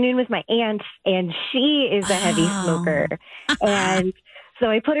afternoon with my aunt, and she is a heavy smoker. And So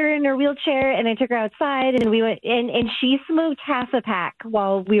I put her in her wheelchair and I took her outside and we went and she smoked half a pack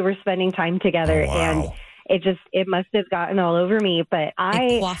while we were spending time together. Oh, wow. And it must have gotten all over me, but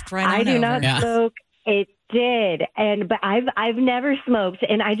I do not smoke. It did. But I've never smoked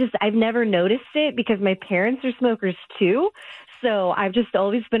and I've never noticed it because my parents are smokers too. So I've just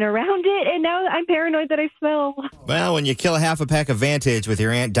always been around it, and now I'm paranoid that I smell. Well, when you kill half a pack of Vantage with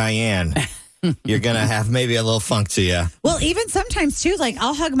your Aunt Diane, you're going to have maybe a little funk to you. Well, even sometimes, too, like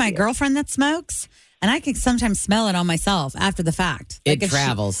I'll hug my girlfriend that smokes, and I can sometimes smell it on myself after the fact. It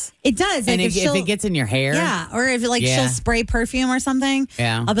travels. It does. And like if it gets in your hair. Yeah, or if she'll spray perfume or something,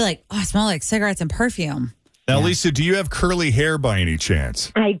 I'll be like, oh, I smell like cigarettes and perfume. Now, Lisa, do you have curly hair by any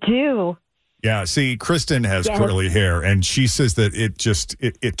chance? I do. Yeah, see, Kristen has curly hair, and she says that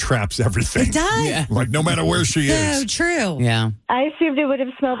it traps everything. It does. Yeah. Like, no matter where she is. So true. Yeah. I assumed it would have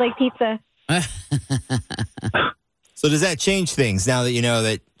smelled like pizza. So does that change things now that you know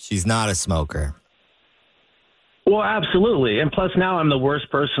that she's not a smoker? Well, absolutely. And plus now I'm the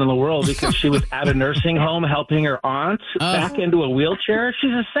worst person in the world because she was at a nursing home helping her aunt back into a wheelchair. She's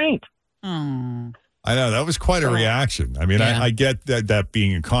a saint. Oh. I know, that was quite a reaction. I mean, I get that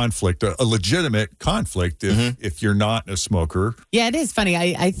being a conflict, a legitimate conflict if you're not a smoker. Yeah, it is funny.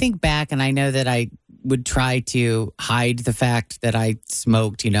 I think back and I know that I would try to hide the fact that I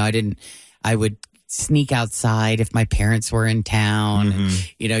smoked. I would sneak outside if my parents were in town.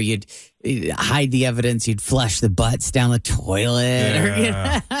 And, you'd hide the evidence. You'd flush the butts down the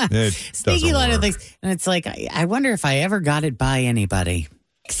toilet. Sneaky lot of things. And it's like, I wonder if I ever got it by anybody.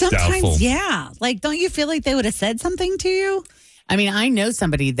 Sometimes, Doubtful. yeah. Like, don't you feel like they would have said something to you? I mean, I know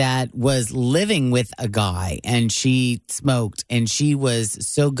somebody that was living with a guy and she smoked and she was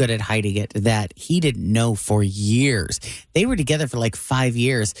so good at hiding it that he didn't know for years. They were together for like 5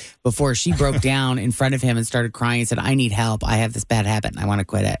 years before she broke down in front of him and started crying and said, I need help. I have this bad habit and I want to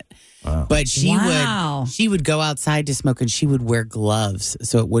quit it. Wow. But she would go outside to smoke and she would wear gloves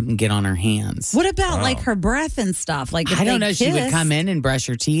so it wouldn't get on her hands. What about like her breath and stuff? Like, if I don't they know. She would kiss- come in and brush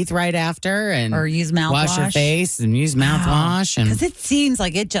her teeth right after and Or use mouthwash. wash her face and use mouthwash. And Because it seems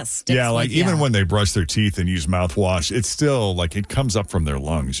like it just sticks. Yeah, like even when they brush their teeth and use mouthwash, it's still like it comes up from their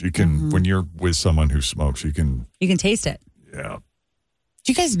lungs. You can, when you're with someone who smokes, you can taste it. Yeah.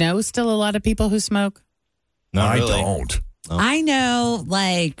 Do you guys know still a lot of people who smoke? No, I don't. I know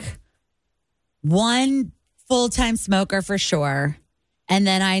like one full-time smoker for sure. And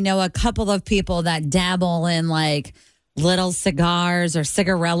then I know a couple of people that dabble in like little cigars or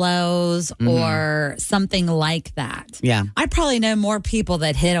cigarillos or something like that. Yeah. I probably know more people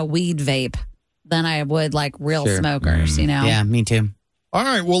that hit a weed vape than I would like real smokers, you know? Yeah, me too. All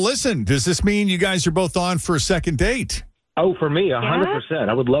right. Well, listen, does this mean you guys are both on for a second date? Oh, for me, 100%.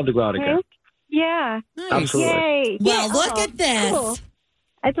 I would love to go out again. Yeah. Absolutely. Yay. Well, Yeah. look at this. Cool.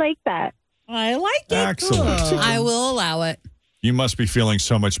 I'd like that. I like it. Excellent. I will allow it. You must be feeling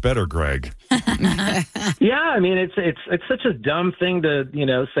so much better, Greg. Yeah, I mean it's such a dumb thing to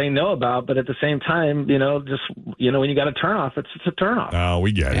say no about, but at the same time, just when you got a turn off, it's a turn off. Oh,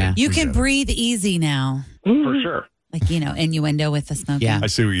 we get it. You can breathe easy now. For sure. Like, innuendo with the smoking. I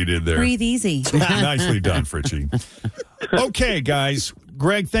see what you did there. Breathe easy. Nicely done, Fritchie. Okay, guys.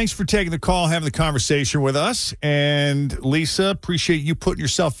 Greg, thanks for taking the call, having the conversation with us. And Lisa, appreciate you putting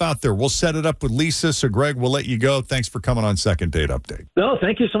yourself out there. We'll set it up with Lisa. So, Greg, we'll let you go. Thanks for coming on Second Date Update. No,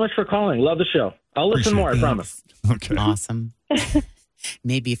 thank you so much for calling. Love the show. I'll listen more, I promise. Okay. Awesome.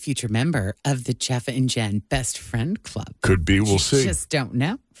 Maybe a future member of the Jeff and Jen Best Friend Club. Could be. We'll see. Just don't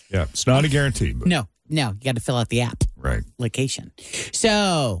know. Yeah, it's not a guarantee. But No, you got to fill out the app. Right. Location.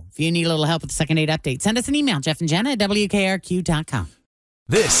 So, if you need a little help with the Second Date Update, send us an email, Jeff and Jen at WKRQ.com.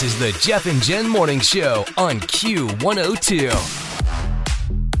 This is the Jeff and Jen Morning Show on Q102.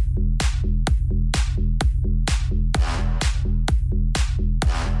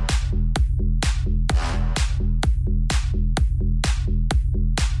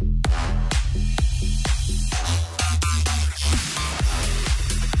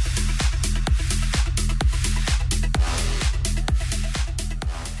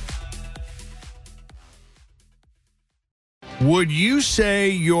 Would you say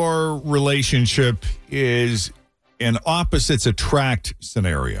your relationship is an opposites attract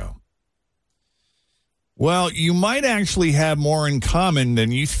scenario? Well, you might actually have more in common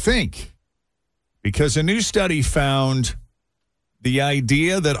than you think, because a new study found the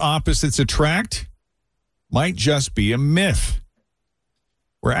idea that opposites attract might just be a myth.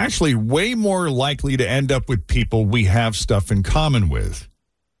 We're actually way more likely to end up with people we have stuff in common with.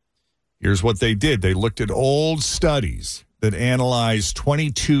 Here's what they did. They looked at old studies that analyzed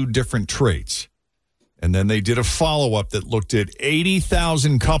 22 different traits. And then they did a follow-up that looked at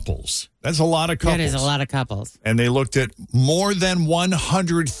 80,000 couples. That's a lot of couples. That is a lot of couples. And they looked at more than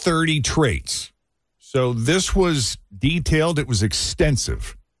 130 traits. So this was detailed. It was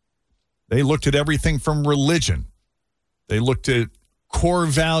extensive. They looked at everything from religion. They looked at core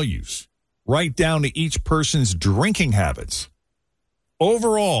values, right down to each person's drinking habits.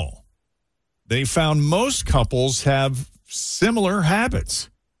 Overall, they found most couples have similar habits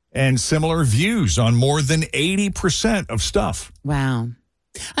and similar views on more than 80% of stuff. Wow.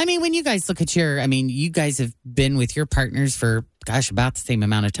 I mean, when you guys look at you guys have been with your partners for, about the same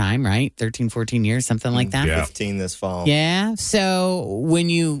amount of time, right? 13, 14 years, something like that? Yeah. 15 this fall. Yeah. So when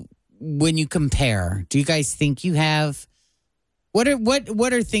you compare, do you guys think you have, what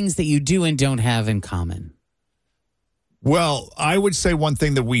are things that you do and don't have in common? Well, I would say one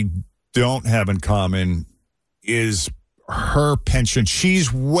thing that we don't have in common is her penchant.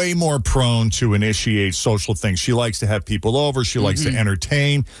 She's way more prone to initiate social things. She likes to have people over. She likes to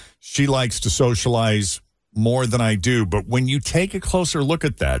entertain. She likes to socialize more than I do. But when you take a closer look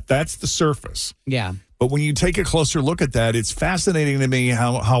at that, that's the surface. Yeah. But when you take a closer look at that, it's fascinating to me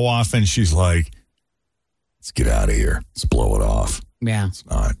how often she's like, let's get out of here. Let's blow it off. Yeah. It's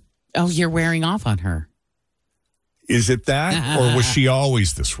not. Oh, you're wearing off on her. Is it that? Or was she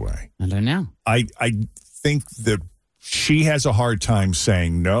always this way? I don't know. I think that she has a hard time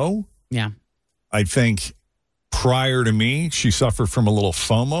saying no. Yeah. I think prior to me, she suffered from a little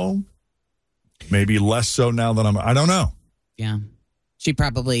FOMO. Maybe less so now that I don't know. Yeah. She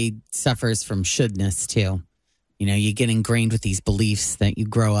probably suffers from shouldness too. You know, you get ingrained with these beliefs that you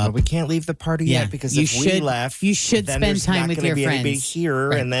grow up. But we can't leave the party yet because if we left, you should then spend there's time not with gonna your be friends. anybody here,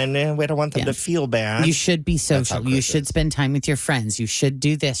 Right. and then we don't want them to feel bad. You should be That's how social. Chris You should is. spend time with your friends. You should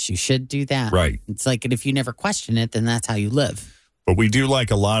do this. You should do that. Right. It's like, and if you never question it, then that's how you live. But we do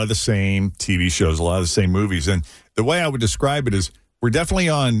like a lot of the same TV shows, a lot of the same movies. And the way I would describe it is we're definitely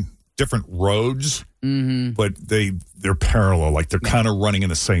on different roads, but they're parallel. Like they're kind of running in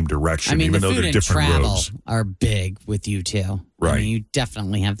the same direction, I mean, even the though food they're and different travel roads. are big with you too. Right. I mean, you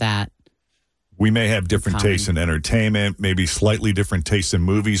definitely have that. We may have different Common. tastes in entertainment, maybe slightly different tastes in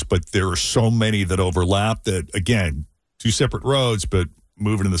movies, but there are so many that overlap that, again, two separate roads, but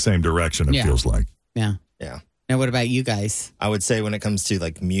moving in the same direction, it feels like. Yeah. Yeah. Now, what about you guys? I would say when it comes to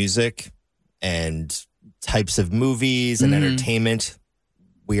like music and types of movies and entertainment,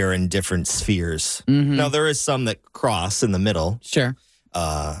 we are in different spheres. Now, there is some that cross in the middle. Sure.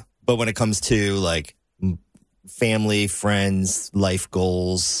 But when it comes to like family, friends, life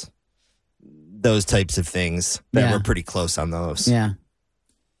goals, those types of things, then we're pretty close on those. Yeah.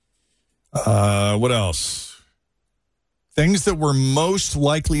 What else? Things that we're most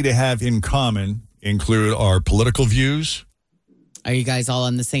likely to have in common include our political views. Are you guys all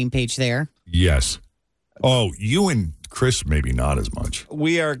on the same page there? Yes. Oh, you and Chris, maybe not as much.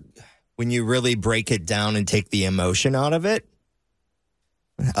 We are, when you really break it down and take the emotion out of it,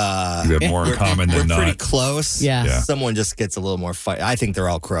 you have more in common than we're not. pretty close. Yeah. Someone just gets a little more fight. I think they're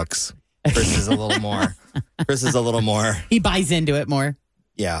all crooks. Chris is a little more. Chris is a little more. He buys into it more.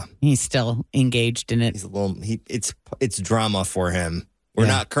 Yeah. He's still engaged in it. He's a little. It's drama for him. We're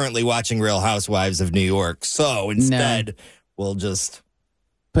not currently watching Real Housewives of New York, so instead we'll just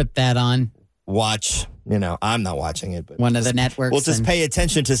put that on. Watch. I'm not watching it, but one of the networks. We'll just pay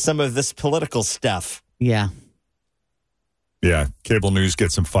attention to some of this political stuff. Yeah. Yeah, cable news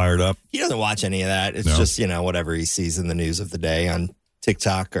gets him fired up. He doesn't watch any of that. It's just, whatever he sees in the news of the day on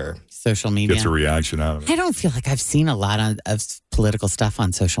TikTok or social media. Gets a reaction out of it. I don't feel like I've seen a lot of political stuff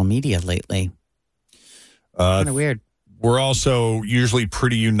on social media lately. Kind of weird. We're also usually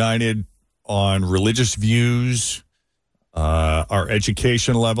pretty united on religious views, our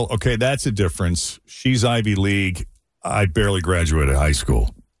education level. Okay, that's a difference. She's Ivy League. I barely graduated high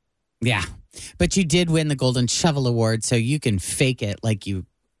school. Yeah. But you did win the Golden Shovel Award, so you can fake it like you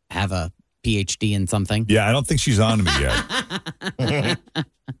have a PhD in something. Yeah, I don't think she's on to me yet.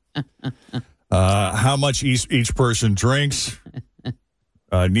 How much each person drinks.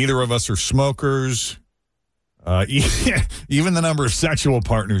 Neither of us are smokers. Even the number of sexual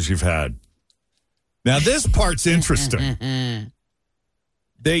partners you've had. Now, this part's interesting.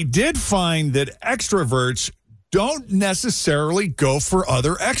 They did find that extroverts don't necessarily go for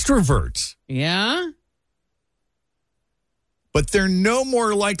other extroverts. Yeah? But they're no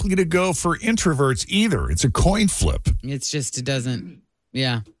more likely to go for introverts either. It's a coin flip. It's just, it doesn't,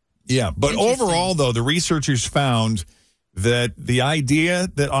 yeah. Yeah, but overall, though, the researchers found that the idea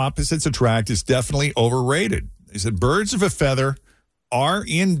that opposites attract is definitely overrated. They said birds of a feather are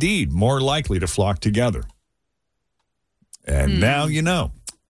indeed more likely to flock together. And now you know.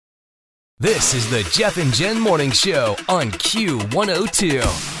 This is the Jeff and Jen Morning Show on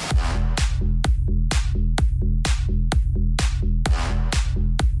Q102.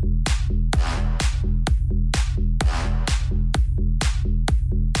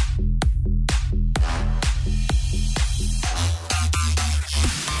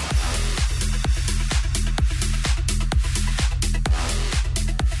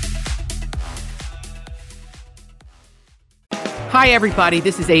 Hi, everybody.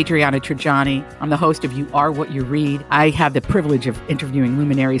 This is Adriana Trajani. I'm the host of You Are What You Read. I have the privilege of interviewing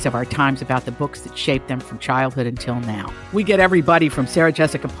luminaries of our times about the books that shaped them from childhood until now. We get everybody from Sarah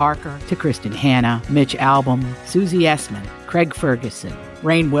Jessica Parker to Kristen Hanna, Mitch Albom, Susie Essman, Craig Ferguson,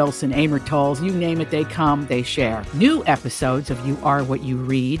 Rainn Wilson, Amor Tolls, you name it, they come, they share. New episodes of You Are What You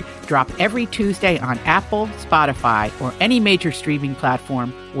Read drop every Tuesday on Apple, Spotify, or any major streaming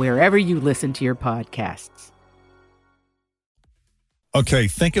platform wherever you listen to your podcasts. Okay,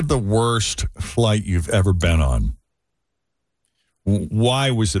 think of the worst flight you've ever been on.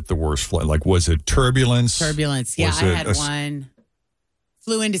 Why was it the worst flight? Like, was it turbulence? Turbulence. Yeah, I had one.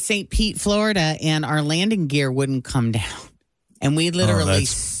 Flew into St. Pete, Florida, and our landing gear wouldn't come down. And we literally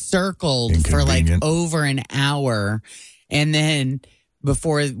circled for like over an hour. And then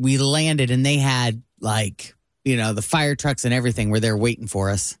before we landed, and they had like, you know, the fire trucks and everything were there waiting for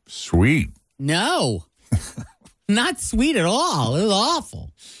us. Sweet. No. Not sweet at all. It was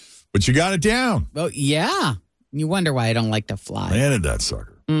awful. But you got it down. Oh, yeah. You wonder why I don't like to fly. Landed that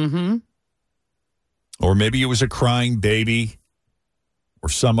sucker. Mm-hmm. Or maybe it was a crying baby or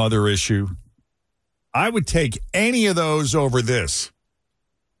some other issue. I would take any of those over this.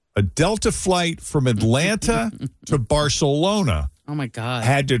 A Delta flight from Atlanta to Barcelona. Oh, my God.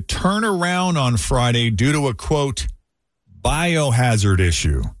 Had to turn around on Friday due to a, quote, biohazard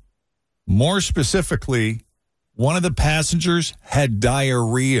issue. More specifically, one of the passengers had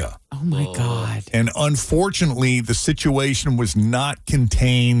diarrhea. Oh, my God. And unfortunately, the situation was not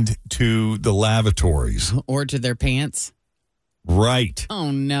contained to the lavatories. Or to their pants? Right. Oh,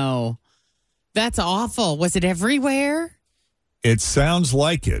 no. That's awful. Was it everywhere? It sounds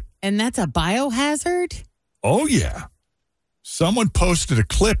like it. And that's a biohazard? Oh, yeah. Someone posted a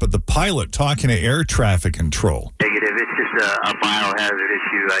clip of the pilot talking to air traffic control. Negative. It's just a biohazard issue.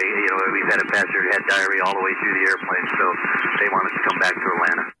 We've had a passenger who had diarrhea all the way through the airplane, so they want us to come back to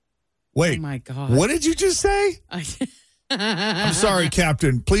Atlanta. Wait. Oh, my God. What did you just say? I'm sorry,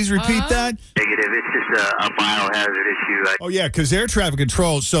 Captain. Please repeat that. Negative. It's just a biohazard issue. Oh, yeah, because air traffic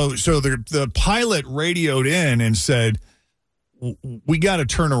control. So the pilot radioed in and said, we got to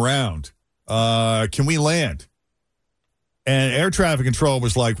turn around. Can we land? And air traffic control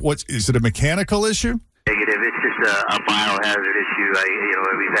was like, is it a mechanical issue? Negative. It's just a biohazard issue.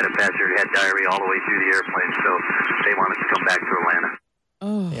 We've had a passenger who had diarrhea all the way through the airplane, so they want us to come back to Atlanta.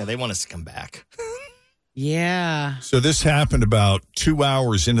 Oh. Yeah, they want us to come back. Yeah. So this happened about 2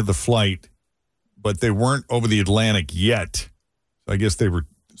 hours into the flight, but they weren't over the Atlantic yet. I guess they were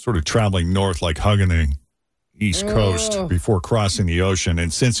sort of traveling north, like hugging the East Coast before crossing the ocean.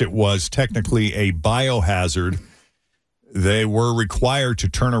 And since it was technically a biohazard, they were required to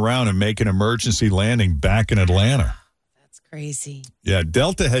turn around and make an emergency landing back in Atlanta. That's crazy. Yeah,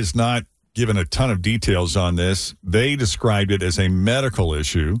 Delta has not given a ton of details on this. They described it as a medical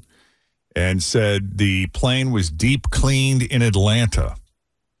issue and said the plane was deep cleaned in Atlanta.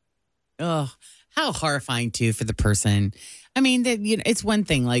 Oh, how horrifying, too, for the person. I mean, it's one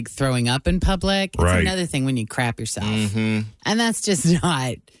thing like throwing up in public. It's another thing when you crap yourself. Mm-hmm. And that's just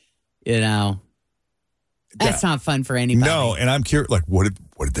not, that's not fun for anybody. No, and I'm curious, like, what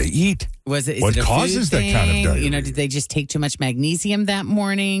did they eat? Is what it a causes food that kind of thing? diarrhea? Did they just take too much magnesium that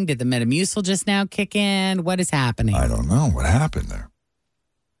morning? Did the Metamucil just now kick in? What is happening? I don't know what happened there.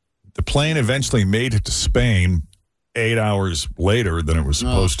 The plane eventually made it to Spain 8 hours later than it was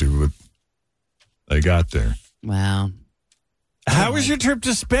supposed to, but they got there. Wow. How was your trip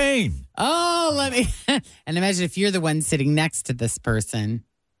to Spain? Oh, let me. And imagine if you're the one sitting next to this person.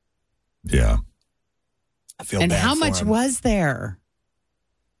 Yeah. I feel and bad how for much him. was there?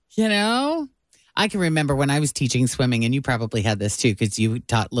 I can remember when I was teaching swimming, and you probably had this too, because you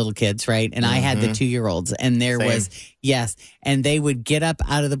taught little kids, right? And I had the 2-year-olds, and there was, and they would get up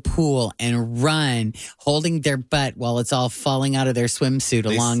out of the pool and run, holding their butt while it's all falling out of their swimsuit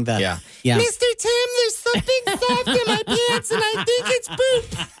along the. Yeah. Mr. Tim, there's something soft in my pants, and I think it's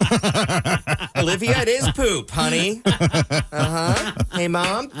poop. Olivia, it is poop, honey. Hey,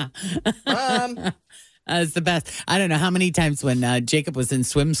 Mom. Mom. It's the best. I don't know how many times when Jacob was in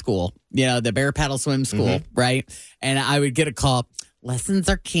swim school, the bear paddle swim school, right? And I would get a call. Lessons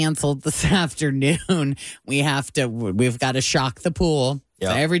are canceled this afternoon. We've got to shock the pool.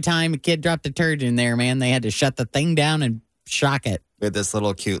 Yep. So every time a kid dropped a turd in there, man, they had to shut the thing down and shock it. We had this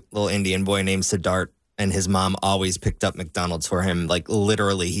little cute little Indian boy named Siddharth, and his mom always picked up McDonald's for him. Like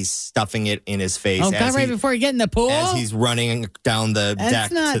literally, he's stuffing it in his face. Oh, God, right before you get in the pool? As he's running down the deck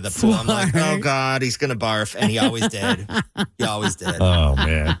to the pool. I'm like, oh, God, he's going to barf. And he always did. He always did. Oh,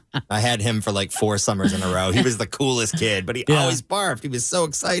 man. I had him for like 4 summers in a row. He was the coolest kid, but he always barfed. He was so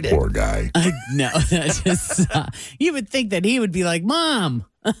excited. Poor guy. No, that's just, you would think that he would be like, Mom,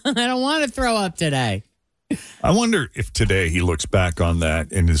 I don't want to throw up today. I wonder if today he looks back on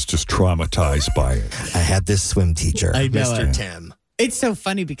that and is just traumatized by it. I had this swim teacher, I know Mr. it. Tim. It's so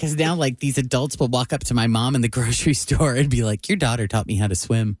funny because now, like, these adults will walk up to my mom in the grocery store and be like, your daughter taught me how to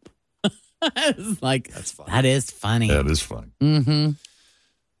swim. It's like, that's funny. That is funny. That is funny. Mm-hmm.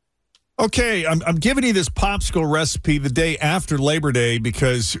 Okay, I'm giving you this popsicle recipe the day after Labor Day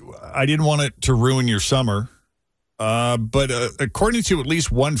because I didn't want it to ruin your summer. But according to at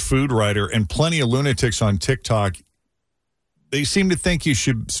least one food writer and plenty of lunatics on TikTok, they seem to think you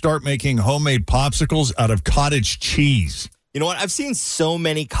should start making homemade popsicles out of cottage cheese. You know what? I've seen so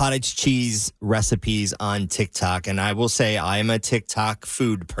many cottage cheese recipes on TikTok, and I will say I am a TikTok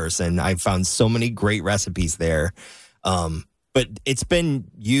food person. I've found so many great recipes there. But it's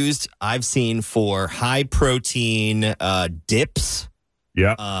been used, I've seen, for high protein dips.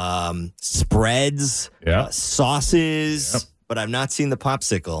 Yeah. Spreads, sauces, Yep. but I've not seen the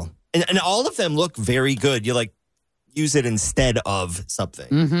popsicle. And all of them look very good. You like use it instead of something.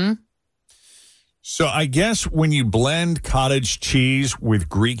 Mm-hmm. So I guess when you blend cottage cheese with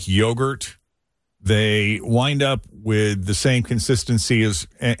Greek yogurt, they wind up with the same consistency as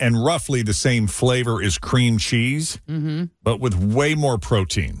and roughly the same flavor as cream cheese, but with way more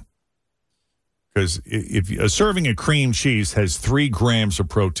protein. Because if a serving of cream cheese has 3 grams of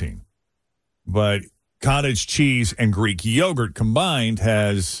protein, but cottage cheese and Greek yogurt combined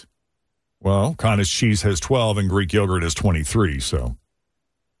has, well, cottage cheese has 12 and Greek yogurt has 23. So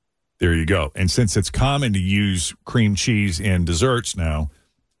there you go. And since it's common to use cream cheese in desserts now,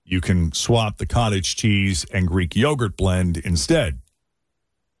 you can swap the cottage cheese and Greek yogurt blend instead.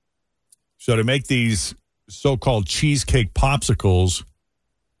 So to make these so-called cheesecake popsicles,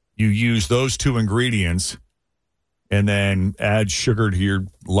 you use those 2 ingredients and then add sugar to your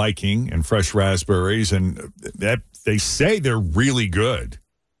liking and fresh raspberries. And that they say they're really good.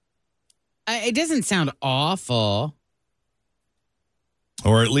 It doesn't sound awful.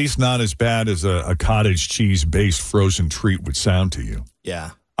 Or at least not as bad as a cottage cheese-based frozen treat would sound to you.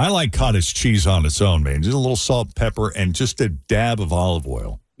 Yeah. I like cottage cheese on its own, man. Just a little salt, pepper, and just a dab of olive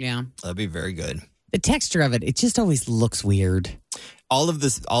oil. Yeah. That'd be very good. The texture of it just always looks weird. All of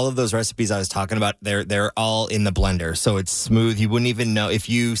those recipes I was talking about, they're all in the blender, so it's smooth. You wouldn't even know if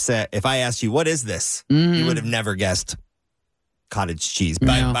I asked you what is this, you would have never guessed cottage cheese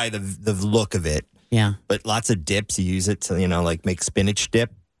by the look of it. Yeah, but lots of dips. You use it to like make spinach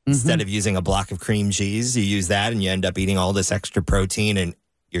dip instead of using a block of cream cheese. You use that, and you end up eating all this extra protein, and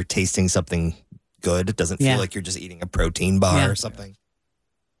you're tasting something good. It doesn't feel like you're just eating a protein bar or something.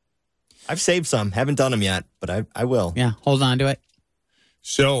 I've saved some. Haven't done them yet, but I will. Yeah, hold on to it.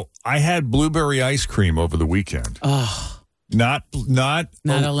 So I had blueberry ice cream over the weekend. Oh, not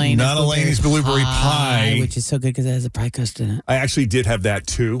Elaine's blueberry pie, which is so good because it has a pie crust in it. I actually did have that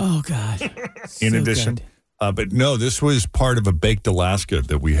too. Oh God! In addition, but no, this was part of a baked Alaska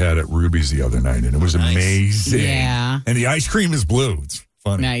that we had at Ruby's the other night, and it was amazing. Yeah, and the ice cream is blue. It's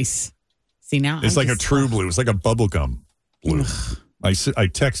funny. Nice. See now, it's like a true blue. It's like a bubblegum blue. I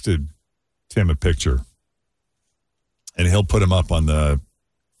texted Tim a picture, and he'll put him up on the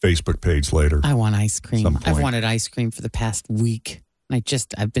Facebook page later. I want ice cream. I've wanted ice cream for the past week.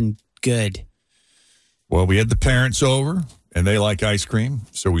 I've been good. Well, we had the parents over, and they like ice cream,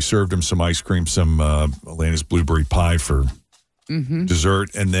 so we served them some ice cream, some Elena's blueberry pie for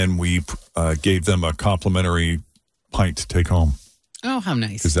dessert, and then we gave them a complimentary pint to take home. Oh, how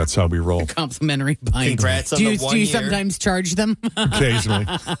nice! Because that's how we roll. A complimentary pint. Congrats on the 1 year. Do you sometimes charge them? Occasionally.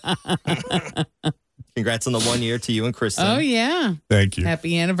 Congrats on the 1 year to you and Kristen. Oh, yeah. Thank you.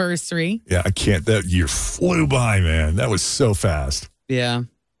 Happy anniversary. Yeah, I can't. That year flew by, man. That was so fast. Yeah.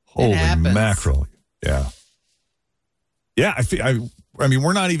 Holy mackerel. Yeah. Yeah, I mean,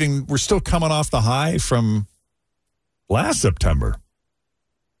 we're still coming off the high from last September.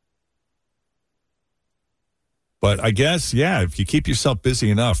 But I guess, yeah, if you keep yourself busy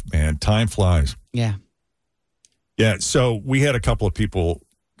enough, man, time flies. Yeah. Yeah, so we had a couple of people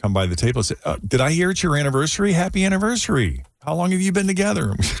come by the table and say, did I hear it's your anniversary? Happy anniversary. How long have you been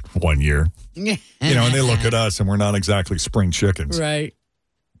together? 1 year. And they look at us and we're not exactly spring chickens. Right.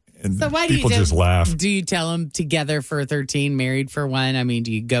 And So why do people you just laugh. Do you tell them together for 13, married for 1? I mean,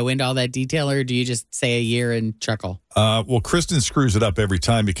 do you go into all that detail or do you just say a year and chuckle? Well, Kristen screws it up every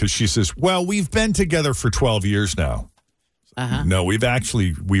time because she says, well, we've been together for 12 years now. Uh-huh. No, we've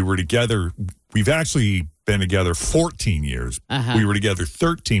actually been together 14 years. Uh-huh. We were together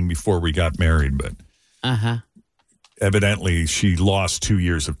 13 before we got married, but evidently she lost 2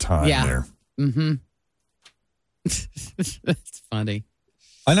 years of time there. Mm-hmm. That's funny.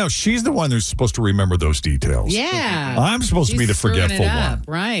 I know. She's the one who's supposed to remember those details. Yeah. I'm supposed to be the forgetful one.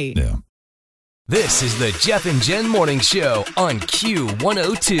 Right. Yeah. This is the Jeff and Jen Morning Show on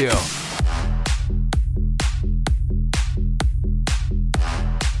Q102.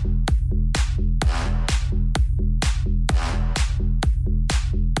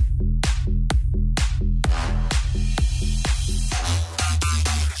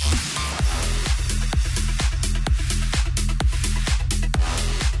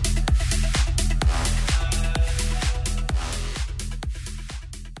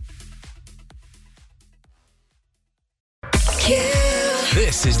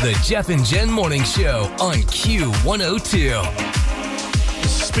 This is the Jeff and Jen Morning Show on Q102.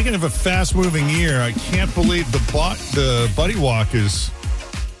 Speaking of a fast-moving year, I can't believe the Buddy Walk is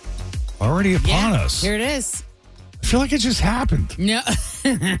already upon us. Here it is. I feel like it just happened. No.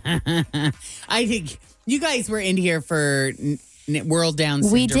 I think you guys were in here for World Down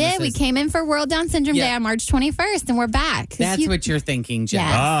Syndrome. We did. We came in for World Down Syndrome Day on March 21st, and we're back. That's what you're thinking, Jen.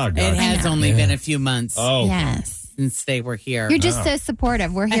 Yes. Ah, gotcha. It has only been a few months. Oh. Yes. Since they were here. You're just so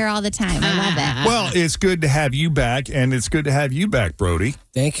supportive. We're here all the time. I love it. Well, it's good to have you back, and it's good to have you back, Brody.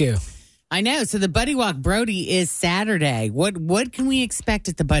 Thank you. I know. So the Buddy Walk, Brody, is Saturday. What can we expect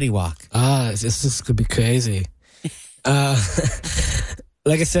at the Buddy Walk? This is gonna be crazy. Like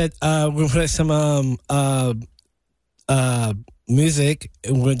I said, we're gonna play some music,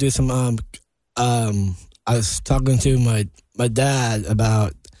 and we're gonna do some I was talking to my dad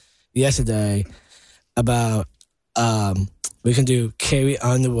about yesterday about we can do Carrie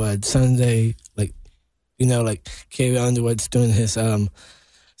Underwood Sunday, like Carrie Underwood's doing his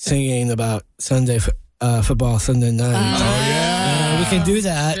singing about Sunday football Sunday night. Oh yeah, we can do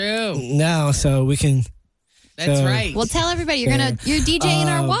that now, so we can. That's right. Well, tell everybody you're DJing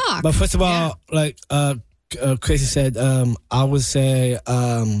our walk. But first of all, like Crazy said, I would say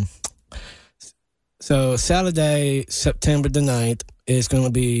so Saturday, September the 9th is going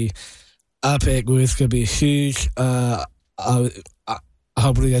to be epic. It's going to be huge. I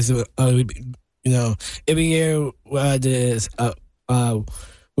hope you guys every year there's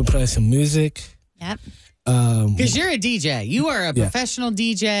we'll play some music. Yep. Because you're a DJ. You are a professional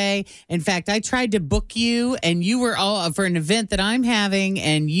DJ. In fact, I tried to book you, and you were all for an event that I'm having,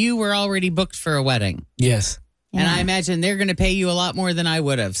 and you were already booked for a wedding. Yes. And I imagine they're going to pay you a lot more than I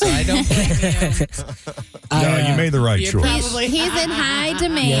would have. So I don't blame you. No, you made the right choice. He's in high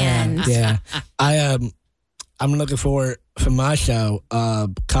demand. Yeah. I'm looking forward for my show,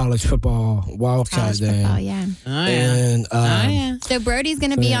 college football wildcard day. Oh yeah. And so Brody's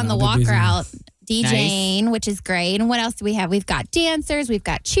going to be on the walk route DJing, which is great. And what else do we have? We've got dancers, we've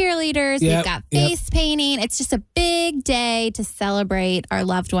got cheerleaders, we've got face painting. It's just a big day to celebrate our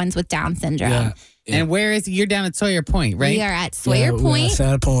loved ones with Down syndrome. Yeah. And where is you're down at Sawyer Point, right? We are at Sawyer Point. We're at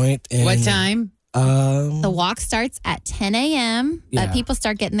Sawyer Point. And, what time? The walk starts at 10 a.m., but people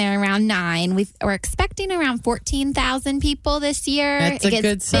start getting there around 9. We're expecting around 14,000 people this year. That's it a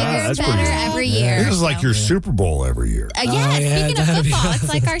gets good bigger size. and better every year. This is like your Super Bowl every year. Speaking of football, it's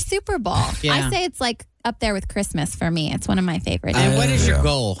like our Super Bowl. Yeah. I say it's like up there with Christmas for me. It's one of my favorite days. And what is your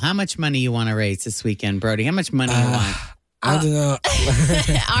goal? How much money you want to raise this weekend, Brody? How much money you want? I don't know.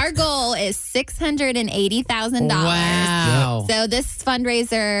 Our goal is $680,000. Wow. So this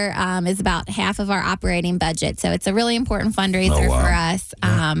fundraiser is about half of our operating budget. So it's a really important fundraiser for us.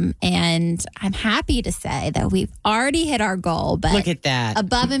 And I'm happy to say that we've already hit our goal. But look at that.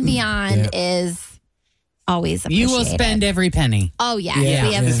 Above and beyond is always appreciated. You will spend every penny. Oh, yeah. We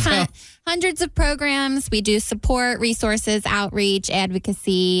have hundreds of programs. We do support, resources, outreach,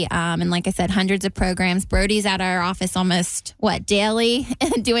 advocacy, and like I said, hundreds of programs. Brody's at our office almost, daily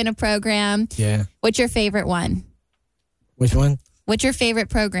doing a program. Yeah. What's your favorite one? Which one? What's your favorite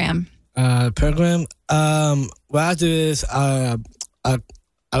program? Program? What I do is I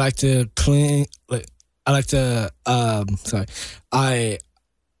like to clean, I like to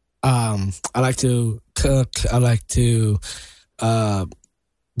cook. I like to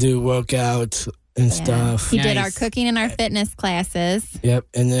do workouts and stuff. He did our cooking and our fitness classes. Yep,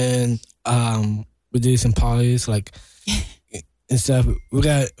 and then we do some parties and stuff. We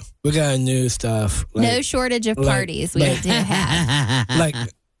got new stuff. No shortage of parties we do have.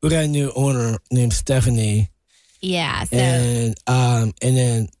 we got a new owner named Stephanie. Yeah. So. And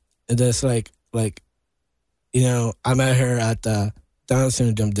then that's like you know, I met her at the Down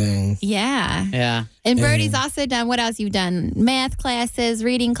syndrome thing. Yeah. Yeah. And Brody's also done, what else you've done? Math classes,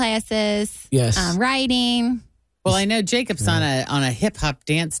 reading classes. Yes. Writing. Well, I know Jacob's on a hip hop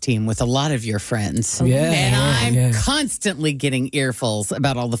dance team with a lot of your friends. Yeah, And I'm yeah. constantly getting earfuls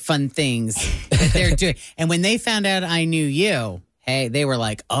about all the fun things that they're doing. And when they found out I knew you, hey, they were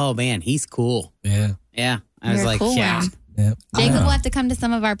like, oh man, he's cool. Yeah. Yeah. I was You're a like, cool yeah. one. Yeah. Jacob will have to come to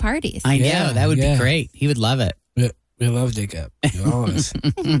some of our parties. I know. That would be great. He would love it. We love Jacob. We always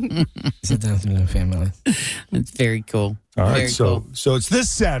sit down through the family. It's very cool. All right, Very cool. so it's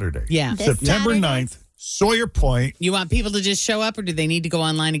this Saturday. Yeah. This September Saturday. 9th, Sawyer Point. You want people to just show up, or do they need to go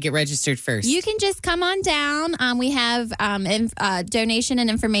online and get registered first? You can just come on down. We have donation and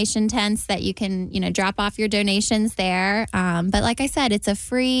information tents that you can, drop off your donations there. But like I said, it's a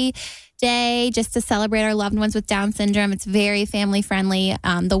free day just to celebrate our loved ones with Down syndrome. It's very family friendly.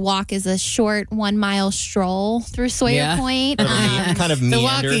 The walk is a short 1 mile stroll through Sawyer Point. Kind of meander. The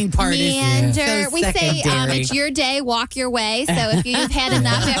walking part Meander. is so We say secondary. it's your day, walk your way. So if you've had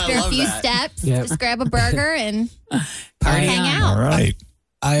enough after a few steps, just grab a burger and hang out. All right.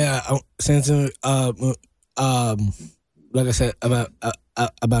 Since like I said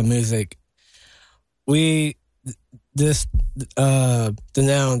about music, we just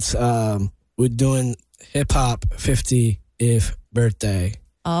announced we're doing hip hop 50th birthday.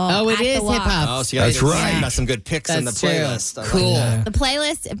 Oh, it at is the walk. Oh, hip hop. so you guys That's right. got some good picks in the That's true. playlist. I like Cool. that. The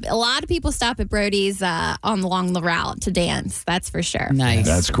playlist, a lot of people stop at Brody's along the route to dance. That's for sure. Nice.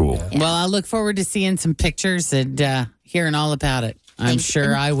 That's cool. Yeah. Well, I look forward to seeing some pictures and hearing all about it. I'm Thanks.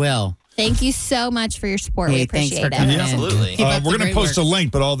 sure I will. Thank you so much for your support. We Hey, thanks appreciate for coming it. in. Absolutely. Keep up the We're going great to post work. a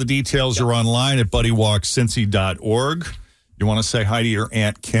link, but all the details are online at buddywalkcincy.org. You want to say hi to your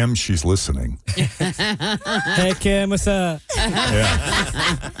Aunt Kim? She's listening. Hey Kim, what's up?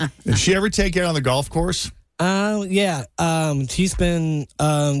 Yeah. Did she ever take you out on the golf course? Yeah. She's been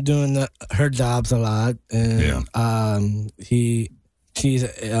doing her jobs a lot, and she's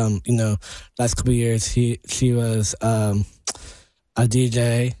last couple of years she was a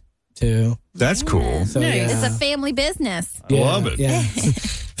DJ too. That's cool. So, Nice. It's a family business. I love it. Yeah,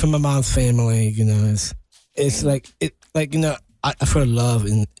 from my mom's family, it's I feel love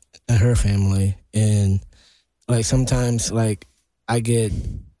in her family, and like sometimes like I get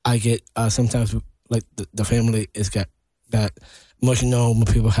sometimes like the family is got emotional when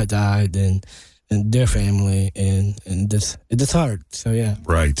people had died and their family and it's hard. So yeah.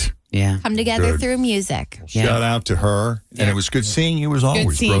 Right. Yeah. Come together Good. through music. Shout out to her. And it was good seeing you as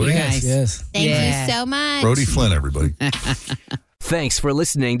always, seeing you Brody. guys. Yes. Thank you so much. Brody Flynn, everybody. Thanks for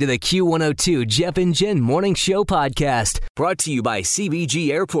listening to the Q102 Jeff and Jen Morning Show podcast, brought to you by CBG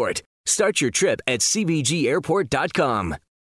Airport. Start your trip at CBGAirport.com.